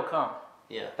 It'll come.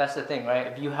 Yeah. That's the thing, right?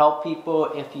 If you help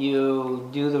people, if you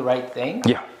do the right thing,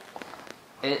 Yeah.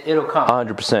 It'll come.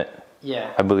 100%.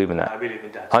 Yeah. I believe in I that. believe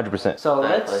in that. 100%. So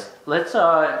Exactly. let's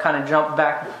kind of jump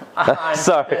back on.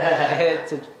 Sorry.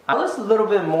 Tell us a little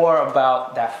bit more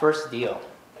about that first deal.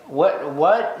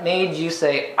 What made you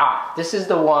say, this is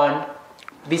the one,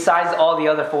 besides all the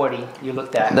other 40 you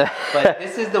looked at, but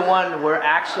this is the one we're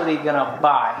actually gonna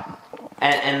buy?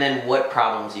 And then what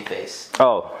problems you face?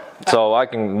 Oh, so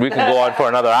we can go on for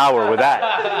another hour with that.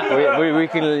 We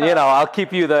can, I'll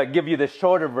give you the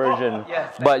shorter version.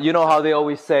 Yes, But you know how they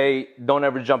always say, don't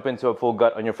ever jump into a full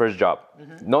gut on your first job.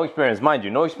 No experience, mind you,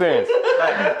 no experience.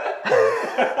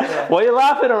 Why are you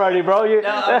laughing already, bro? No,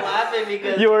 I'm laughing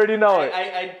because you already know it.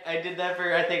 I did that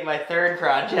for I think my third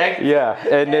project. Yeah,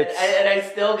 and I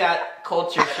still got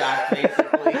culture shock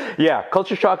basically. Yeah,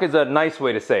 culture shock is a nice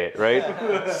way to say it, right?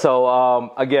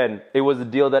 So again, it was a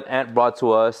deal that Ant brought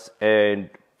to us, and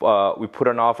we put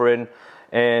an offer in,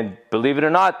 and believe it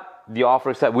or not, the offer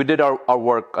accepted. We did our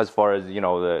work as far as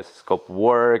the scope of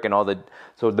work and all the.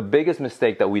 So the biggest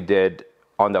mistake that we did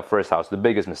on that first house, the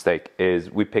biggest mistake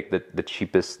is we picked the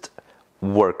cheapest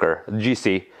worker,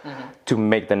 GC, to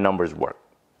make the numbers work.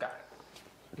 Got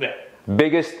it. Yeah.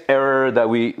 Biggest error that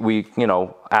we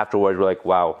afterwards we're like,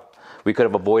 wow, we could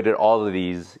have avoided all of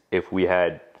these if we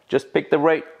had just picked the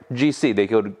right GC. They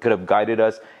could have guided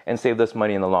us and saved us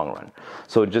money in the long run.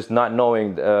 So just not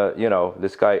knowing,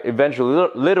 this guy eventually,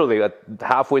 literally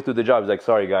halfway through the job, he's like,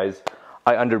 sorry guys,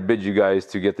 I underbid you guys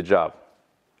to get the job.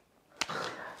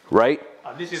 Right?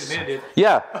 This is minute.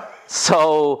 Yeah.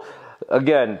 So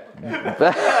again,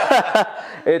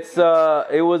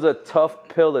 it was a tough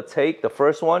pill to take, the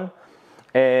first one,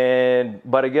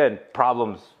 but again,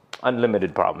 problems,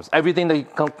 unlimited problems. Everything that you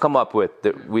come up with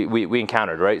that we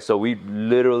encountered, right? So we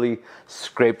literally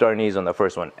scraped our knees on the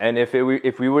first one. And if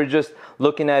we were just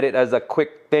looking at it as a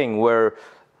quick thing where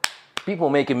people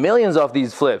making millions off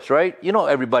these flips, right?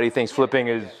 Everybody thinks flipping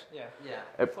is. Yeah,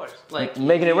 of course. Like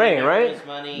making it rain, never right? Lose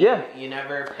money. Yeah. You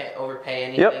never overpay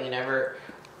anything. Yep. You never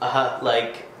have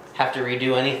to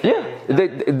redo anything.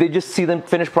 Yeah. They just see the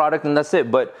finished product and that's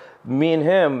it. But me and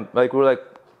him,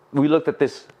 we looked at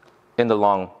this in the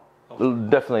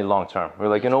definitely long term. We're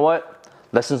like, you know what?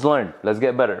 Lessons learned. Let's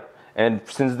get better. And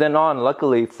since then on,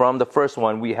 luckily, from the first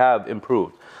one, we have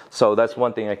improved. So that's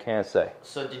one thing I can say.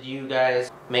 So did you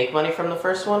guys make money from the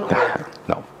first one? Or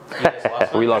No. you guys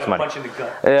lost money? We lost money. Punch in the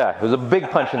gut. Yeah, it was a big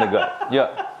punch in the gut.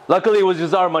 Yeah. Luckily, it was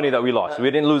just our money that we lost. We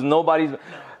didn't lose nobody's.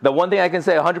 The one thing I can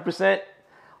say 100%,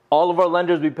 all of our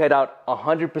lenders, we paid out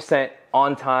 100%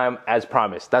 on time as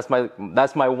promised. That's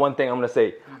my one thing I'm going to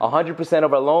say. 100%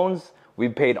 of our loans, we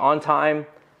paid on time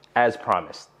as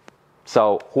promised.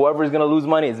 So whoever is going to lose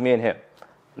money is me and him.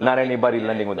 Not anybody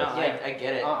lending with us. I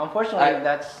get it. Unfortunately,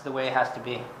 that's the way it has to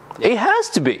be. It has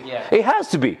to be. Yeah. It has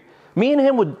to be. Me and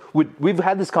him we've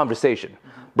had this conversation.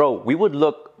 Bro, we would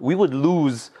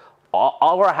lose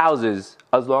all our houses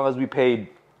as long as we paid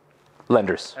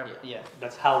lenders. Yeah.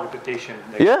 That's how reputation.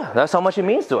 Yeah, that's how much it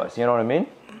means to us. You know what I mean?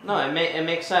 No, it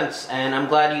makes sense, and I'm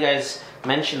glad you guys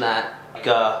mentioned that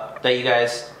you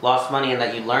guys lost money and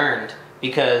that you learned,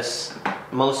 because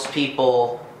most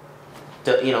people,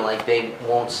 they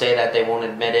won't say that, they won't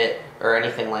admit it or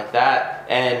anything like that.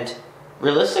 And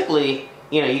realistically,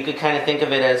 you could kind of think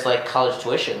of it as like college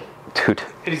tuition. Dude.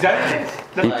 Exactly.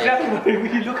 That's Like- exactly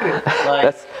what we look at it. Like,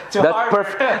 That's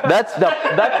perfect. That's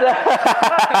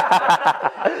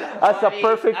a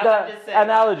perfect I'm just saying,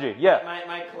 analogy. Yeah.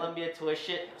 My Columbia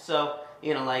tuition. So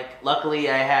like luckily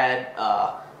I had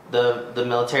the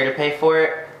military to pay for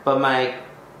it, but my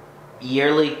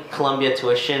yearly Columbia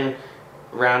tuition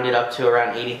rounded up to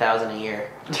around $80,000 a year.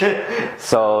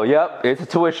 So yep, it's a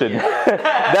tuition.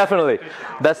 Definitely.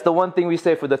 That's the one thing we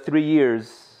say for the 3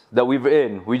 years that we've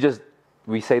in.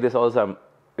 We say this all the time.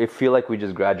 We feel like we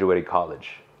just graduated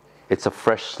college. It's a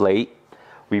fresh slate.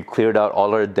 We've cleared out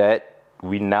all our debt.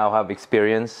 We now have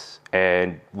experience,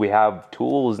 and we have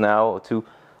tools now to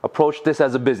approach this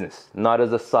as a business, not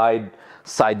as a side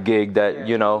gig that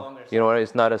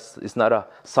it's not a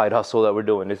side hustle that we're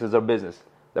doing. This is our business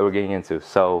that we're getting into.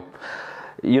 So,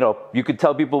 you could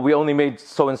tell people we only made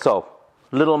so and so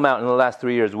little amount in the last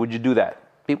 3 years. Would you do that?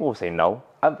 People will say no.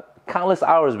 Countless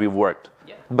hours we've worked,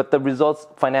 but the results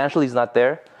financially is not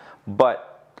there.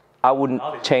 But I wouldn't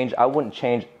change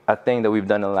a thing that we've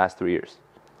done in the last 3 years.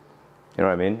 You know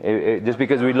what I mean? Just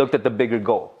because we looked at the bigger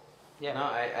goal. Yeah. No,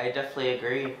 I definitely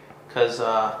agree. Because,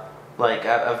 like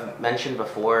I've mentioned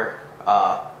before,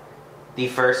 the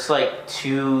first,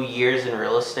 2 years in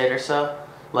real estate or so,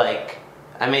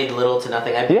 I made little to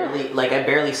nothing. I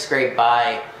barely scraped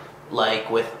by,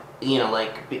 with,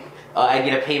 I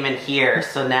get a payment here,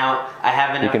 so now I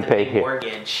have enough to pay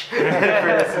mortgage for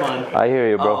this month. I hear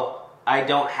you, bro. Oh, I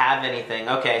don't have anything.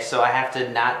 Okay, so I have to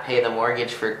not pay the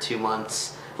mortgage for 2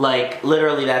 months.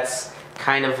 Literally, that's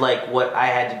kind of what I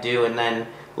had to do. And then,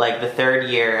 the third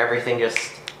year, everything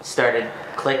just started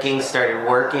clicking, started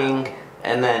working.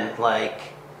 And then,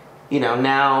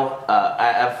 now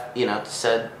I've,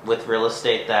 said with real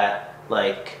estate that,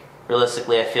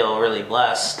 realistically, I feel really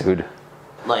blessed. Dude.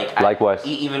 Likewise.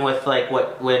 Even with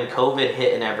when COVID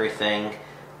hit and everything,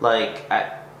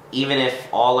 even if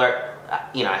all our,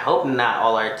 I hope not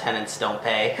all our tenants don't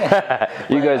pay.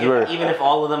 Even if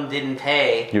all of them didn't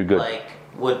pay, you're good.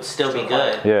 Would still be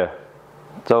good. Yeah.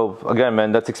 So again,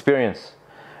 man, that's experience,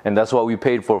 and that's what we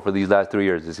paid for these last 3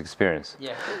 years. This experience.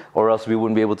 Yeah. Or else we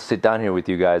wouldn't be able to sit down here with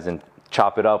you guys and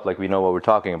chop it up like we know what we're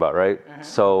talking about, right? Mm-hmm.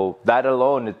 So that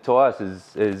alone, to us,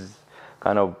 is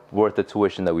kind of worth the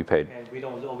tuition that we paid. And we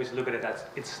don't always look at it as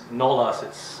it's no loss.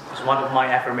 It's one of my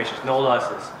affirmations. No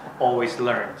losses, always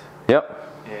learned. Yep.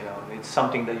 It's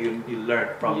something that you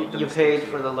learn from. You paid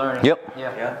for the learning. Yep.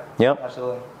 Yeah. Yep.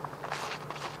 Absolutely.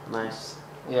 Nice.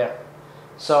 Yeah.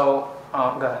 So, go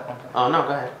ahead. Oh no, go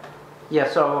ahead. Yeah.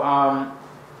 So,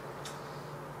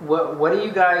 what are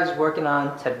you guys working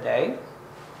on today?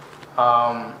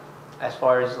 As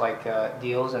far as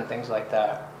deals and things like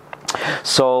that.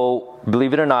 So,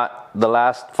 believe it or not, the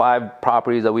last 5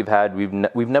 properties that we've had,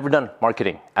 we've never done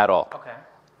marketing at all. Okay.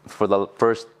 For the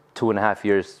first 2.5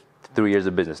 years, 3 years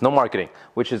of business, no marketing,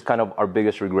 which is kind of our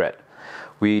biggest regret.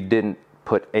 We didn't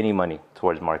put any money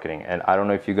towards marketing, and I don't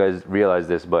know if you guys realize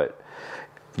this, but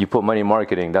you put money in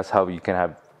marketing, that's how you can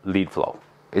have lead flow.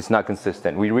 It's not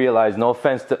consistent. We realize, no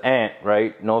offense to Ant,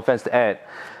 right? No offense to Ant.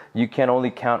 You can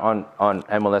only count on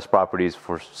MLS properties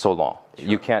for so long. Sure.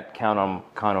 You can't count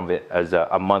on it as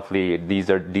a monthly. These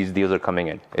deals are coming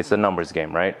in. It's a numbers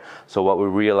game, right? So what we're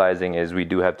realizing is we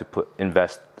do have to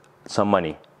invest some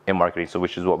money in marketing. So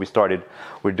which is what we started.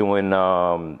 We're doing a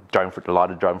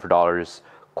lot of driving for dollars,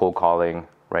 cold calling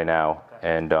right now,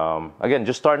 and again,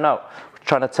 just starting out. We're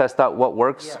trying to test out what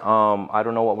works. Yeah. I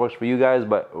don't know what works for you guys,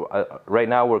 but right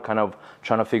now we're kind of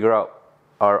trying to figure out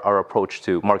our approach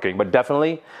to marketing. But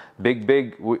definitely,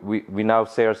 big. We now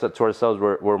say to ourselves,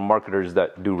 we're marketers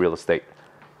that do real estate.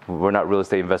 We're not real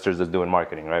estate investors that's doing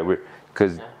marketing, right?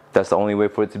 Because that's the only way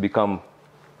for it to become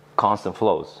constant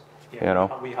flows.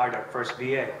 Yeah, we hired our first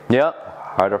VA. Yeah,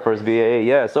 hired our first VA.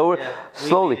 Yeah, so we're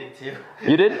slowly. We did too.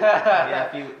 You did? Yeah,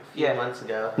 a few months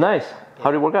ago. Nice.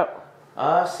 How did it work out?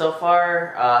 So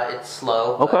far, it's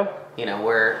slow. Okay.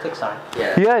 But, Takes time.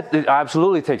 Yeah. Yeah, it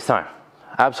absolutely takes time.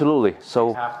 Absolutely. So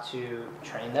you have to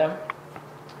train them.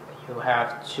 You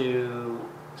have to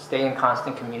stay in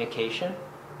constant communication.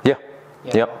 Yeah.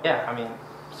 Yep. Yeah. I mean,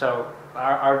 so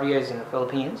our VA is in the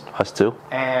Philippines. Us too.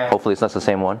 And hopefully it's not the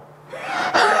same one.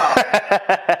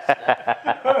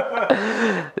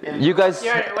 You guys.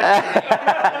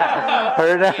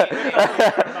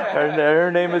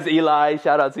 Her name is Eli.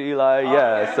 Shout out to Eli.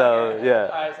 Yeah. So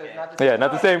yeah. Yeah,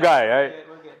 not the same guy, right?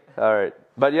 All right.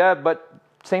 But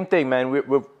same thing, man.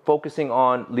 We're focusing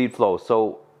on lead flow.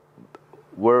 So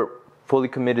we're fully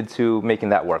committed to making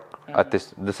that work. At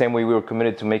the same way we were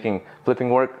committed to making flipping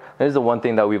work. This is the one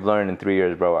thing that we've learned in 3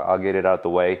 years, bro. I'll get it out the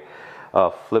way.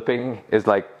 Flipping is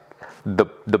like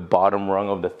the bottom rung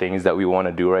of the things that we want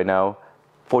to do right now.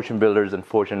 Fortune builders,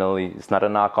 unfortunately, it's not a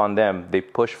knock on them. They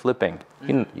push flipping.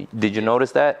 Did you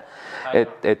notice that?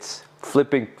 It's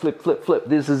flipping, flip, flip, flip.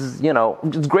 This is,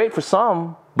 it's great for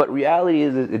some, but reality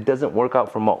is it doesn't work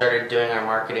out for most. Started doing our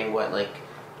marketing,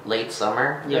 late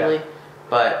summer, really? Yeah.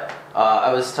 But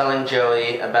I was telling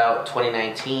Joey about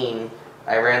 2019.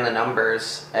 I ran the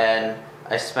numbers, and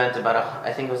I spent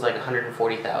I think it was like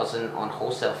 $140,000 on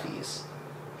wholesale fees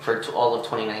for all of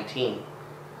 2019.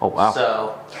 Oh, wow.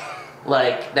 So,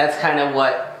 that's kind of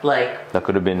what, that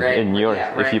could have been in yours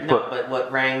if you put... but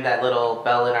what rang that little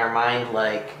bell in our mind,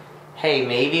 hey,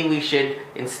 maybe we should,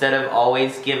 instead of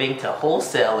always giving to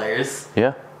wholesalers,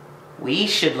 we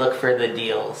should look for the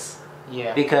deals.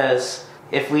 Yeah. Because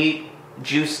if we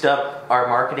juiced up our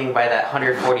marketing by that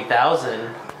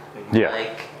 $140,000,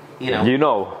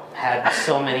 had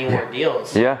so many more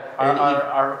deals. Yeah.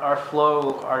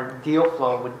 Our deal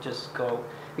flow would just go,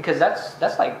 because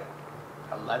that's like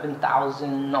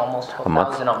 11,000, almost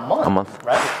 12,000 a month.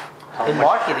 Right? In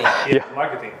marketing.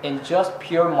 Marketing. In just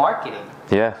pure marketing.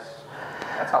 Yeah.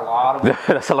 That's a lot of money.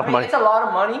 That's a lot of money. It's a lot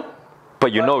of money.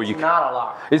 But it's not a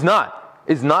lot. It's not.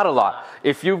 It's not a lot.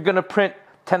 If you're gonna print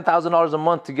 $10,000 a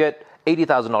month to get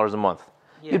 $80,000 a month,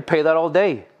 you'd pay that all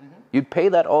day. You'd pay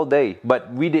that all day.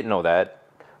 But we didn't know that.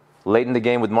 Late in the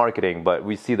game with marketing, but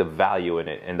we see the value in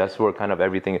it, and that's where kind of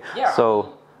everything. Yeah.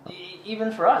 So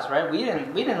even for us, right? We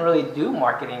didn't really do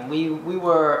marketing. We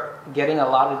were getting a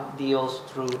lot of deals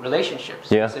through relationships,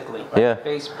 basically. Right? Yeah.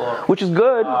 Facebook, which is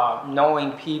good.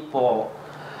 Knowing people,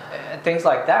 things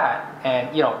like that,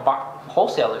 and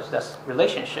wholesalers. That's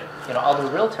relationship. Other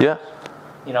realtors. Yeah.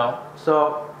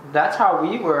 So that's how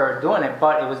we were doing it,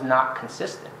 but it was not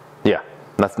consistent. Yeah.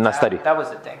 Not steady. That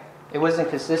was the thing. It wasn't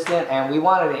consistent, and we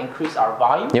wanted to increase our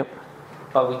volume. Yep.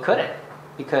 But we couldn't,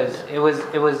 because it was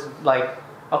like,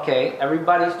 okay,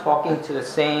 everybody's talking to the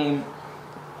same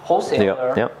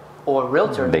wholesaler or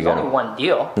realtor. There's only one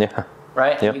deal. Yeah.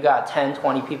 Right? Yep. And you got 10,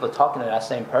 20 people talking to that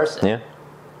same person. Yeah.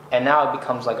 And now it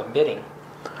becomes like a bidding.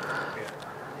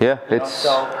 Yeah. It's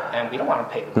and we don't want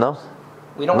to pay the No.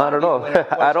 We don't Not at all.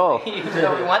 At all. We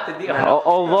want the deal.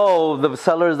 Although the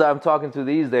sellers that I'm talking to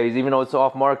these days, even though it's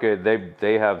off market,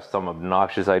 they have some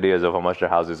obnoxious ideas of how much their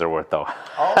houses are worth, though.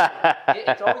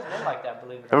 It's always been like that,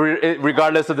 believe it or not.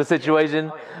 Regardless of the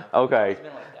situation? Okay.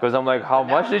 Because I'm like, how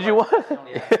much did you want?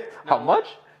 How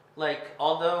much?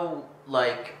 Although,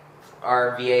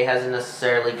 our VA hasn't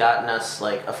necessarily gotten us,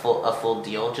 a full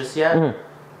deal just yet,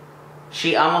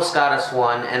 she almost got us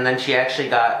one, and then she actually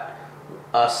got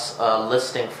us a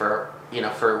listing for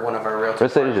one of our realtor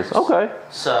partners. Okay.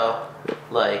 So,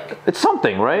 it's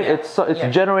something, right? Yeah. It's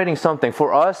generating something.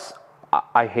 For us,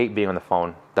 I hate being on the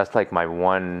phone. That's my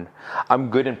one. I'm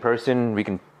good in person. We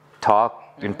can talk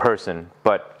in person,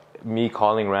 but me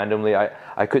calling randomly,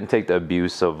 I couldn't take the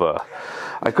abuse of of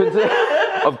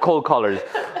cold callers.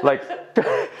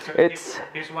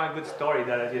 Here's one good story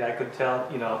that I did. I could tell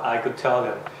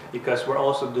them, because we're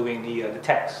also doing the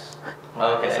text,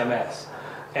 SMS.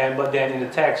 But then in the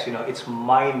text, it's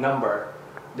my number.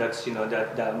 That's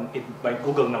my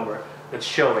Google number that's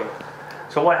showing.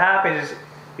 So what happens is,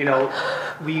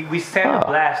 we send a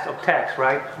blast of text,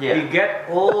 right? Yeah. We get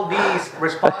all these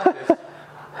responses.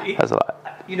 That's a lot.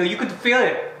 You could feel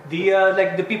it.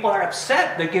 The people are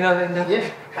upset.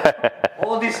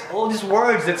 All these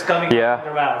words that's coming out of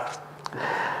their mouth.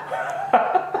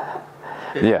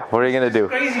 Yeah. What are you gonna do?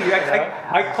 It's crazy.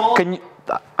 I called. Can you?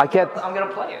 I can't. I'm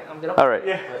gonna play it. All right.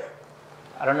 Yeah.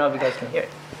 I don't know if you guys can hear it.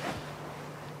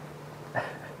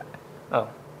 Oh,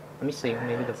 let me see.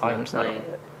 Maybe the volume's not.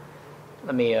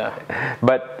 Let me.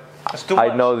 But it's too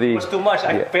much. I know the. It's too much.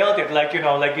 I felt it.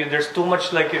 There's too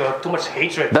much. Too much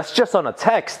hatred. That's just on a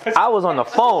text. I was on the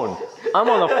phone. I'm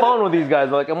on the phone with these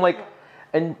guys. I'm like,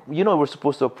 and we're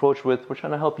supposed to approach with, we're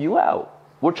trying to help you out.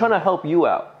 We're trying to help you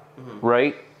out,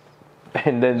 right?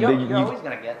 And then you're always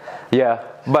gonna get that. Yeah,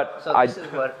 but so this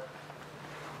is what.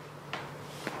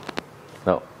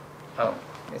 No. Oh,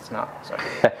 it's not. Sorry.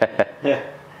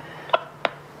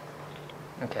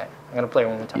 Okay, I'm gonna play it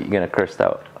one more time. You're gonna curse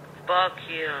out. Fuck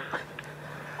you.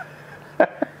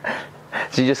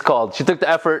 She just called. She took the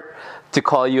effort to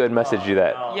call you and message you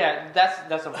that. Yeah,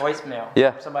 that's a voicemail.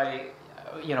 Yeah. Somebody,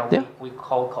 we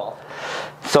cold call.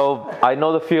 So I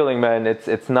know the feeling, man.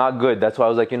 It's not good. That's why I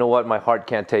was like, you know what? My heart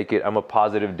can't take it. I'm a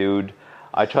positive dude.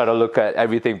 I try to look at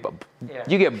everything. But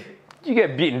you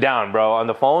get beaten down, bro, on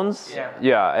the phones. Yeah.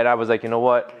 Yeah. And I was like, you know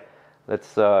what?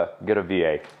 Let's get a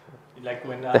VA. Like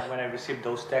when I received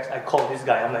those texts, I called this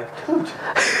guy. I'm like, dude,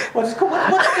 what's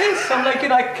this? I'm like,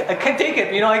 I can't take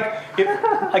it.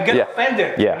 I get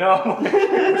offended. Yeah.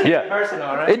 Yeah.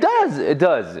 Personal, right? It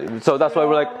does. So that's why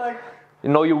we're like,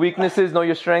 know your weaknesses, know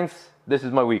your strengths. This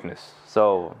is my weakness.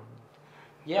 So.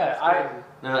 Yeah,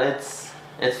 No, it's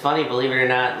funny, believe it or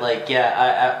not. Like,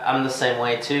 I'm the same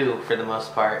way too, for the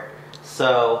most part.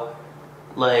 So,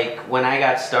 like, when I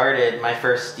got started, my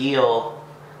first deal,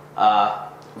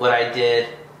 what I did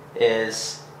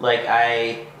is, like,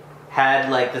 I had,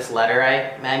 like, this letter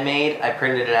I made. I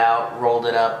printed it out, rolled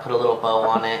it up, put a little bow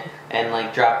on it, and,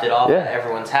 like, dropped it off at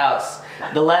everyone's house.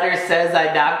 The letter says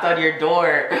I knocked on your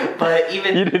door, but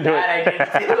even I didn't do. I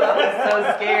was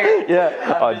so scared.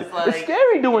 Yeah. It's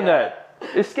scary doing that.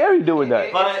 It's scary doing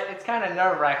that. But it's kind of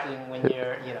nerve-wracking when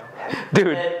you're,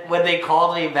 Dude. And when they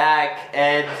called me back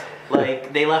and,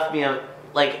 like, they left me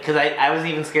because I was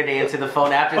even scared to answer the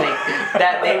phone after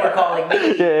they were calling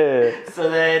me. Yeah. So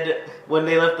then when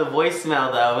they left the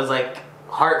voicemail, though, it was, like,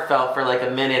 heartfelt for, like,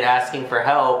 a minute asking for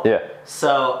help. Yeah.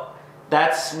 So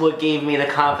that's what gave me the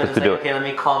confidence. Like, okay, let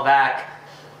me call back.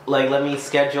 Like, let me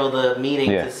schedule the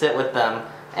meeting to sit with them.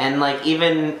 And, like,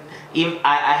 even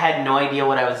I had no idea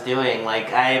what I was doing.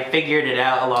 Like, I figured it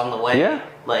out along the way. Yeah.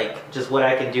 Like, just what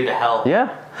I can do to help. Yeah.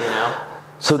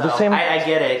 So the same. I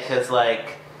get it, because,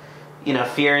 like,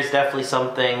 fear is definitely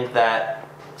something that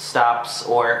stops,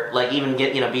 or, like, even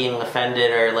being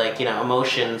offended, or, like,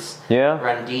 emotions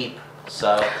run deep.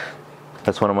 So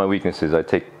that's one of my weaknesses. I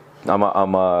take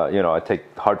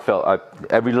heartfelt.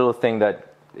 Every little thing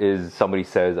that is somebody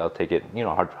says, I'll take it.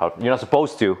 Heart. You're not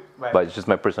supposed to, but it's just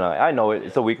my personality. I know it.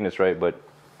 It's a weakness, right? But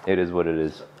it is what it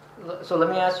is. So let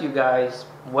me ask you guys,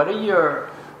 what are your,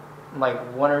 like,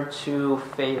 one or two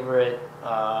favorite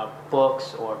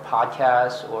books or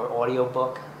podcasts or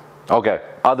audiobook? Okay,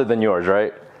 other than yours,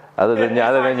 right? Other than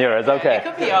yours. Okay. It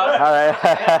could be yours. All right.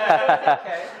 Okay.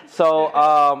 So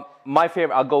my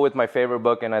favorite, I'll go with my favorite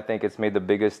book, and I think it's made the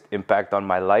biggest impact on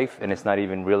my life, and it's not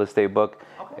even real estate book,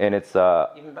 and it's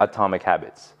Atomic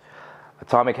Habits.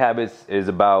 Atomic Habits is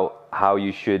about how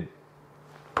you should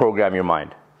program your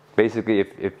mind. Basically,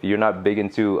 if you're not big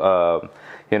into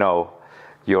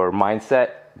your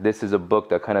mindset, this is a book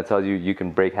that kind of tells you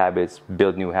can break habits,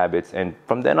 build new habits, and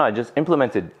from then on, just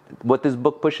implement it. What this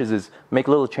book pushes is make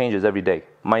little changes every day,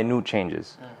 minute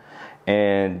changes.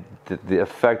 And the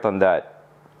effect on that,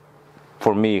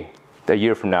 for me, a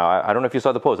year from now, I don't know if you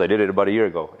saw the post, I did it about a year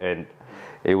ago, and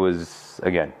it was,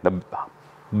 again, the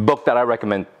book that I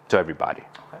recommend to everybody.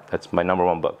 That's my number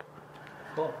one book.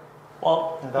 Cool.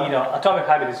 Well, Atomic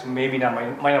Habit is maybe not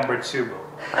my number two book.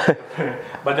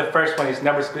 But the first one is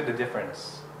Never Split the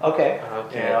Difference. Okay.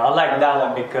 I like that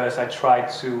one because I tried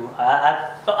to.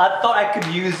 I thought I could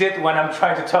use it when I'm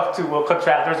trying to talk to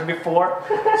contractors before.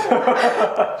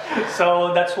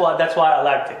 So that's why I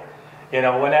liked it.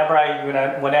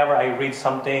 Whenever I read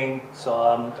something,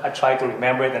 so I try to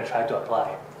remember it and try to apply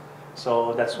it.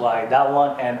 So that's why that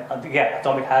one, and again,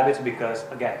 Atomic Habits, because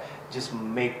again, just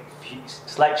make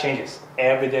slight changes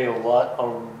every day or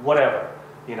whatever.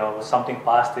 Something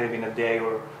positive in a day,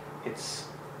 or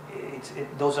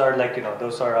those are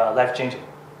life changing.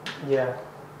 Yeah.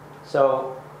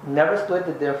 So never split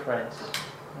the difference.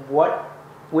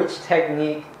 Which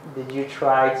technique did you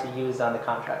try to use on the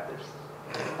contractors?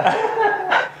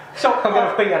 So I'm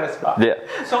gonna put you on the spot. Yeah.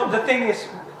 So the thing is,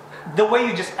 the way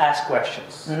you just ask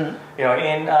questions. In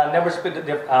Never Split the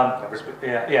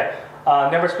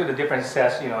Never Split the Difference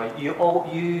says,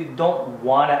 you don't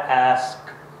want to ask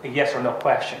yes or no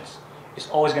questions. It's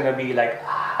always going to be like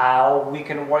how we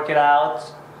can work it out,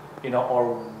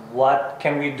 or what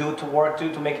can we do to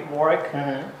make it work,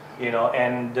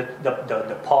 and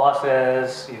the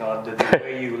pauses, the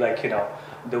way you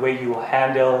the way you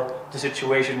handle the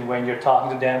situation when you're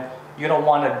talking to them. You don't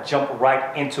want to jump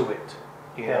right into it,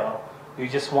 You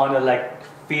just want to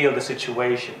feel the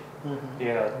situation.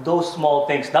 Those small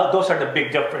things. Now those are the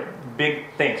big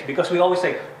things, because we always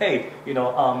say, hey,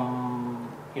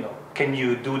 can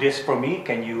you do this for me?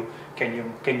 Can you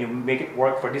make it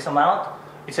work for this amount?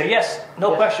 It's a yes,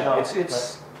 no question. No,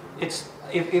 it's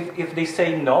if they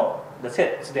say no, that's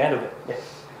it. It's the end of it. Yeah.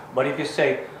 But if you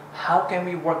say, how can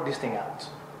we work this thing out?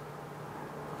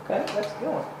 Okay, that's a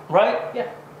good one. Right?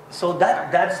 Yeah. So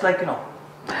that's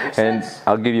makes And sense.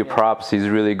 I'll give you props. He's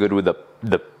really good with the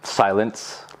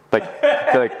silence, like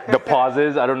the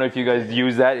pauses. I don't know if you guys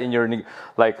use that in your,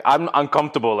 I'm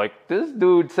uncomfortable. Like, this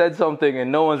dude said something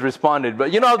and no one's responded,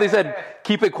 but how they said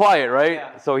keep it quiet, right?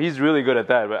 Yeah. So he's really good at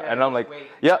that. But, and I'm like, wait,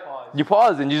 yeah, pause. you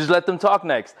pause and you just let them talk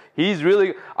next.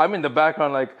 I'm in the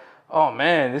background like, oh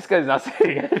man, this guy's not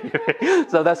saying anything.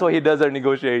 So that's why he does our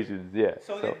negotiations. Yeah.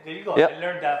 So there you go. Yeah. I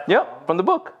learned that. Yeah, from the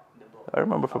book. I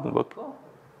remember from the book. Cool.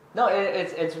 No,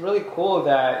 it's really cool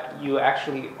that you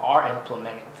actually are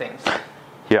implementing things.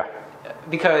 Yeah.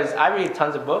 Because I read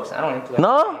tons of books, I don't implement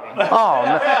No? anything. Oh,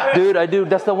 man. Dude, I do.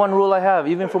 That's the one rule I have,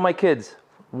 even for my kids.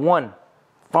 One.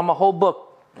 From a whole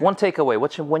book, one takeaway.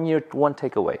 What's your 1 year, one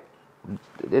takeaway?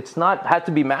 It's not had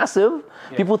to be massive.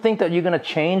 Yeah. People think that you're going to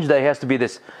change, that it has to be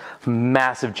this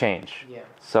massive change. Yeah,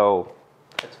 So,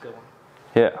 that's a good one.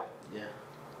 yeah. Yeah.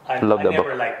 I Love that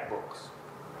never book. liked books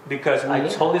because I Yeah.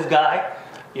 told this guy,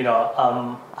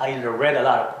 I read a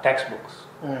lot of textbooks.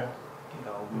 Mm.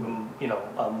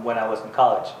 When I was in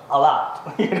college, a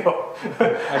lot.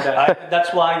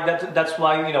 That's why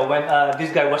when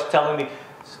this guy was telling me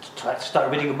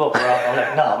start reading a book, I'm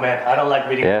like, no man, I don't like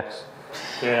reading Yeah. books.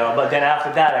 But then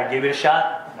after that, I gave it a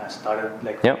shot and I started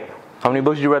Yep. reading. How many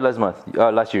books did you read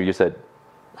last year, you said?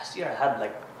 Last year I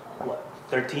had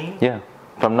 13. Yeah.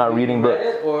 From not reading Read books.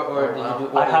 it or did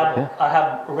you do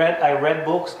I read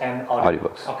books and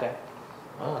audiobooks. Okay.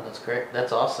 Oh, that's great.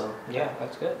 That's awesome. Yeah,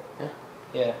 that's good. Yeah.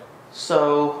 Yeah.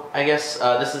 So I guess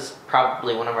this is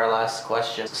probably one of our last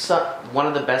questions. So, one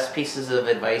of the best pieces of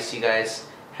advice you guys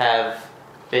have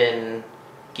been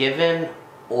given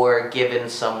or given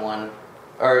someone,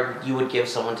 or you would give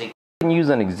someone to. I can use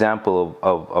an example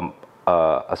of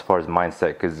as far as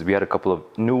mindset, because we had a couple of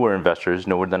newer investors,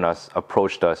 newer than us,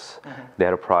 approached us. They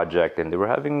had a project and they were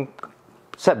having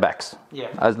setbacks,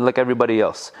 as like everybody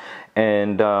else.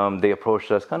 And they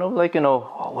approached us kind of like,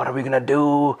 oh, what are we gonna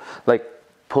do? Like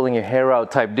pulling your hair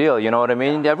out type deal, you know what I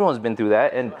mean? Everyone's been through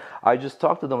that. And I just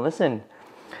talked to them, listen,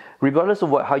 regardless of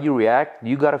how you react,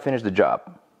 you gotta finish the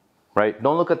job, right?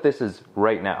 Don't look at this as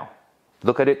right now.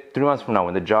 Look at it 3 months from now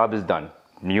when the job is done.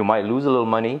 You might lose a little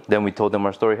money. Then we told them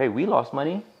our story. Hey, we lost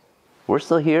money. We're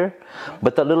still here.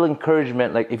 But that little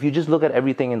encouragement, like if you just look at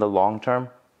everything in the long term,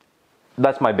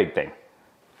 that's my big thing.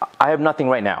 I have nothing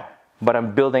right now, but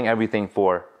I'm building everything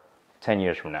for 10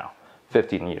 years from now,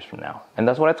 15 years from now. And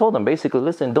that's what I told them. Basically,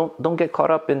 listen, don't get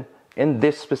caught up in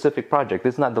this specific project.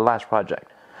 This is not the last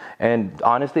project. And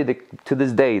honestly, to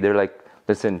this day, they're like,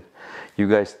 listen, you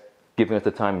guys giving us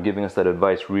the time, giving us that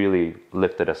advice really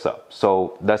lifted us up.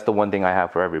 So that's the one thing I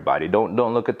have for everybody. Don't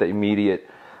look at the immediate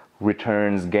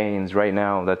returns, gains right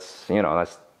now. That's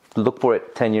look for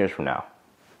it 10 years from now.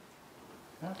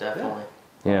 Definitely.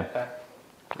 Yeah.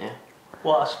 Yeah.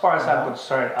 Well, as far as I'm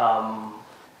concerned, I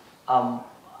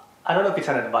don't know if it's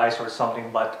an advice or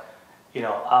something, but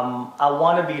I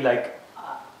want to be like.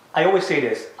 I always say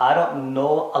this: I don't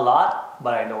know a lot,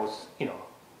 but I know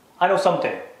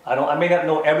something. I may not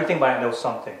know everything, but I know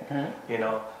something.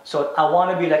 So I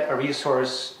want to be like a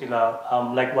resource.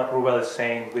 Like what Ruel is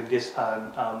saying with this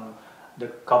the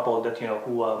couple that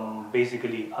who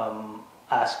basically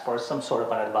asked for some sort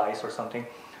of an advice or something.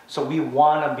 So we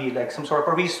want to be like some sort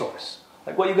of a resource,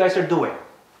 like what you guys are doing,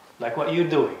 like what you're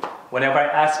doing. Whenever I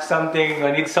ask something,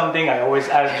 I need something, I always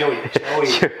ask Joey.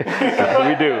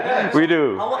 We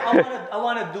do. I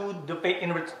want to do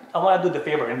the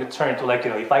favor in return to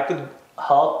if I could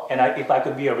help and if I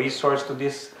could be a resource to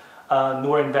these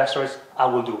newer investors, I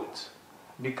will do it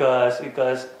because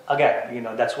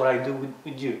again that's what I do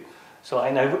with you. So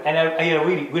I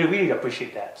really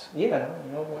appreciate that. Yeah.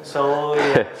 So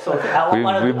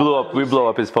we blow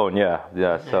up his phone. Yeah.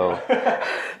 So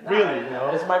really,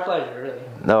 it's my pleasure, really.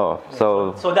 no.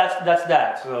 So that's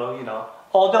that. So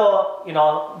although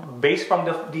based from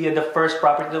the first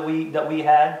property that we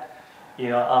had,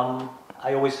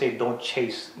 I always say don't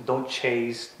chase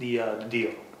the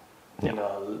deal.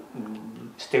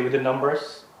 Stay with the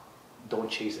numbers. Don't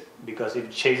chase it, because if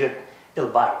you chase it, it'll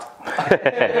bite.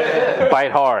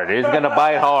 Bite hard. It's gonna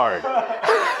bite hard.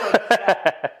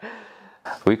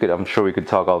 I'm sure we could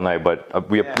talk all night, but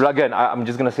again, I'm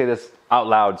just gonna say this out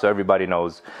loud so everybody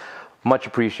knows. Much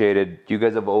appreciated. You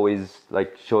guys have always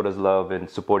showed us love and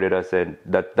supported us, and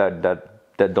that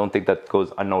don't think that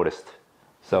goes unnoticed.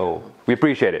 So we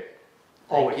appreciate it.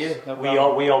 Always.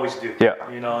 We always do. Yeah.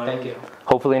 Thank you.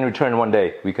 Hopefully in return one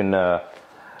day we can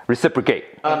reciprocate.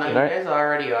 Oh no, you guys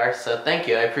already are. So thank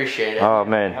you. I appreciate it. Oh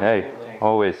man, hey,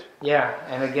 always. Yeah,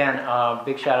 and again,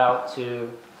 big shout out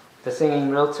to the singing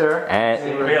realtor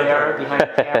And Realtor. behind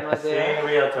the camera there. Same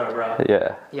realtor, bro.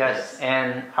 yeah. Yes,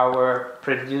 and our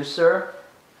producer,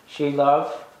 She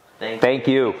Love. Thank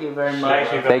you. Thank you very much.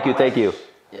 Thank you.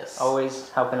 Yes. Always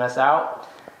helping us out.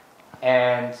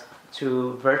 And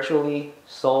to Virtually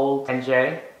Sold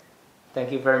NJ,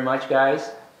 thank you very much,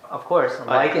 guys. Of course,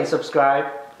 like and subscribe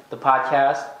the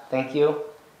podcast. Thank you.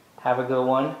 Have a good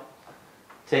one.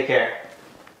 Take care.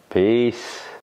 Peace.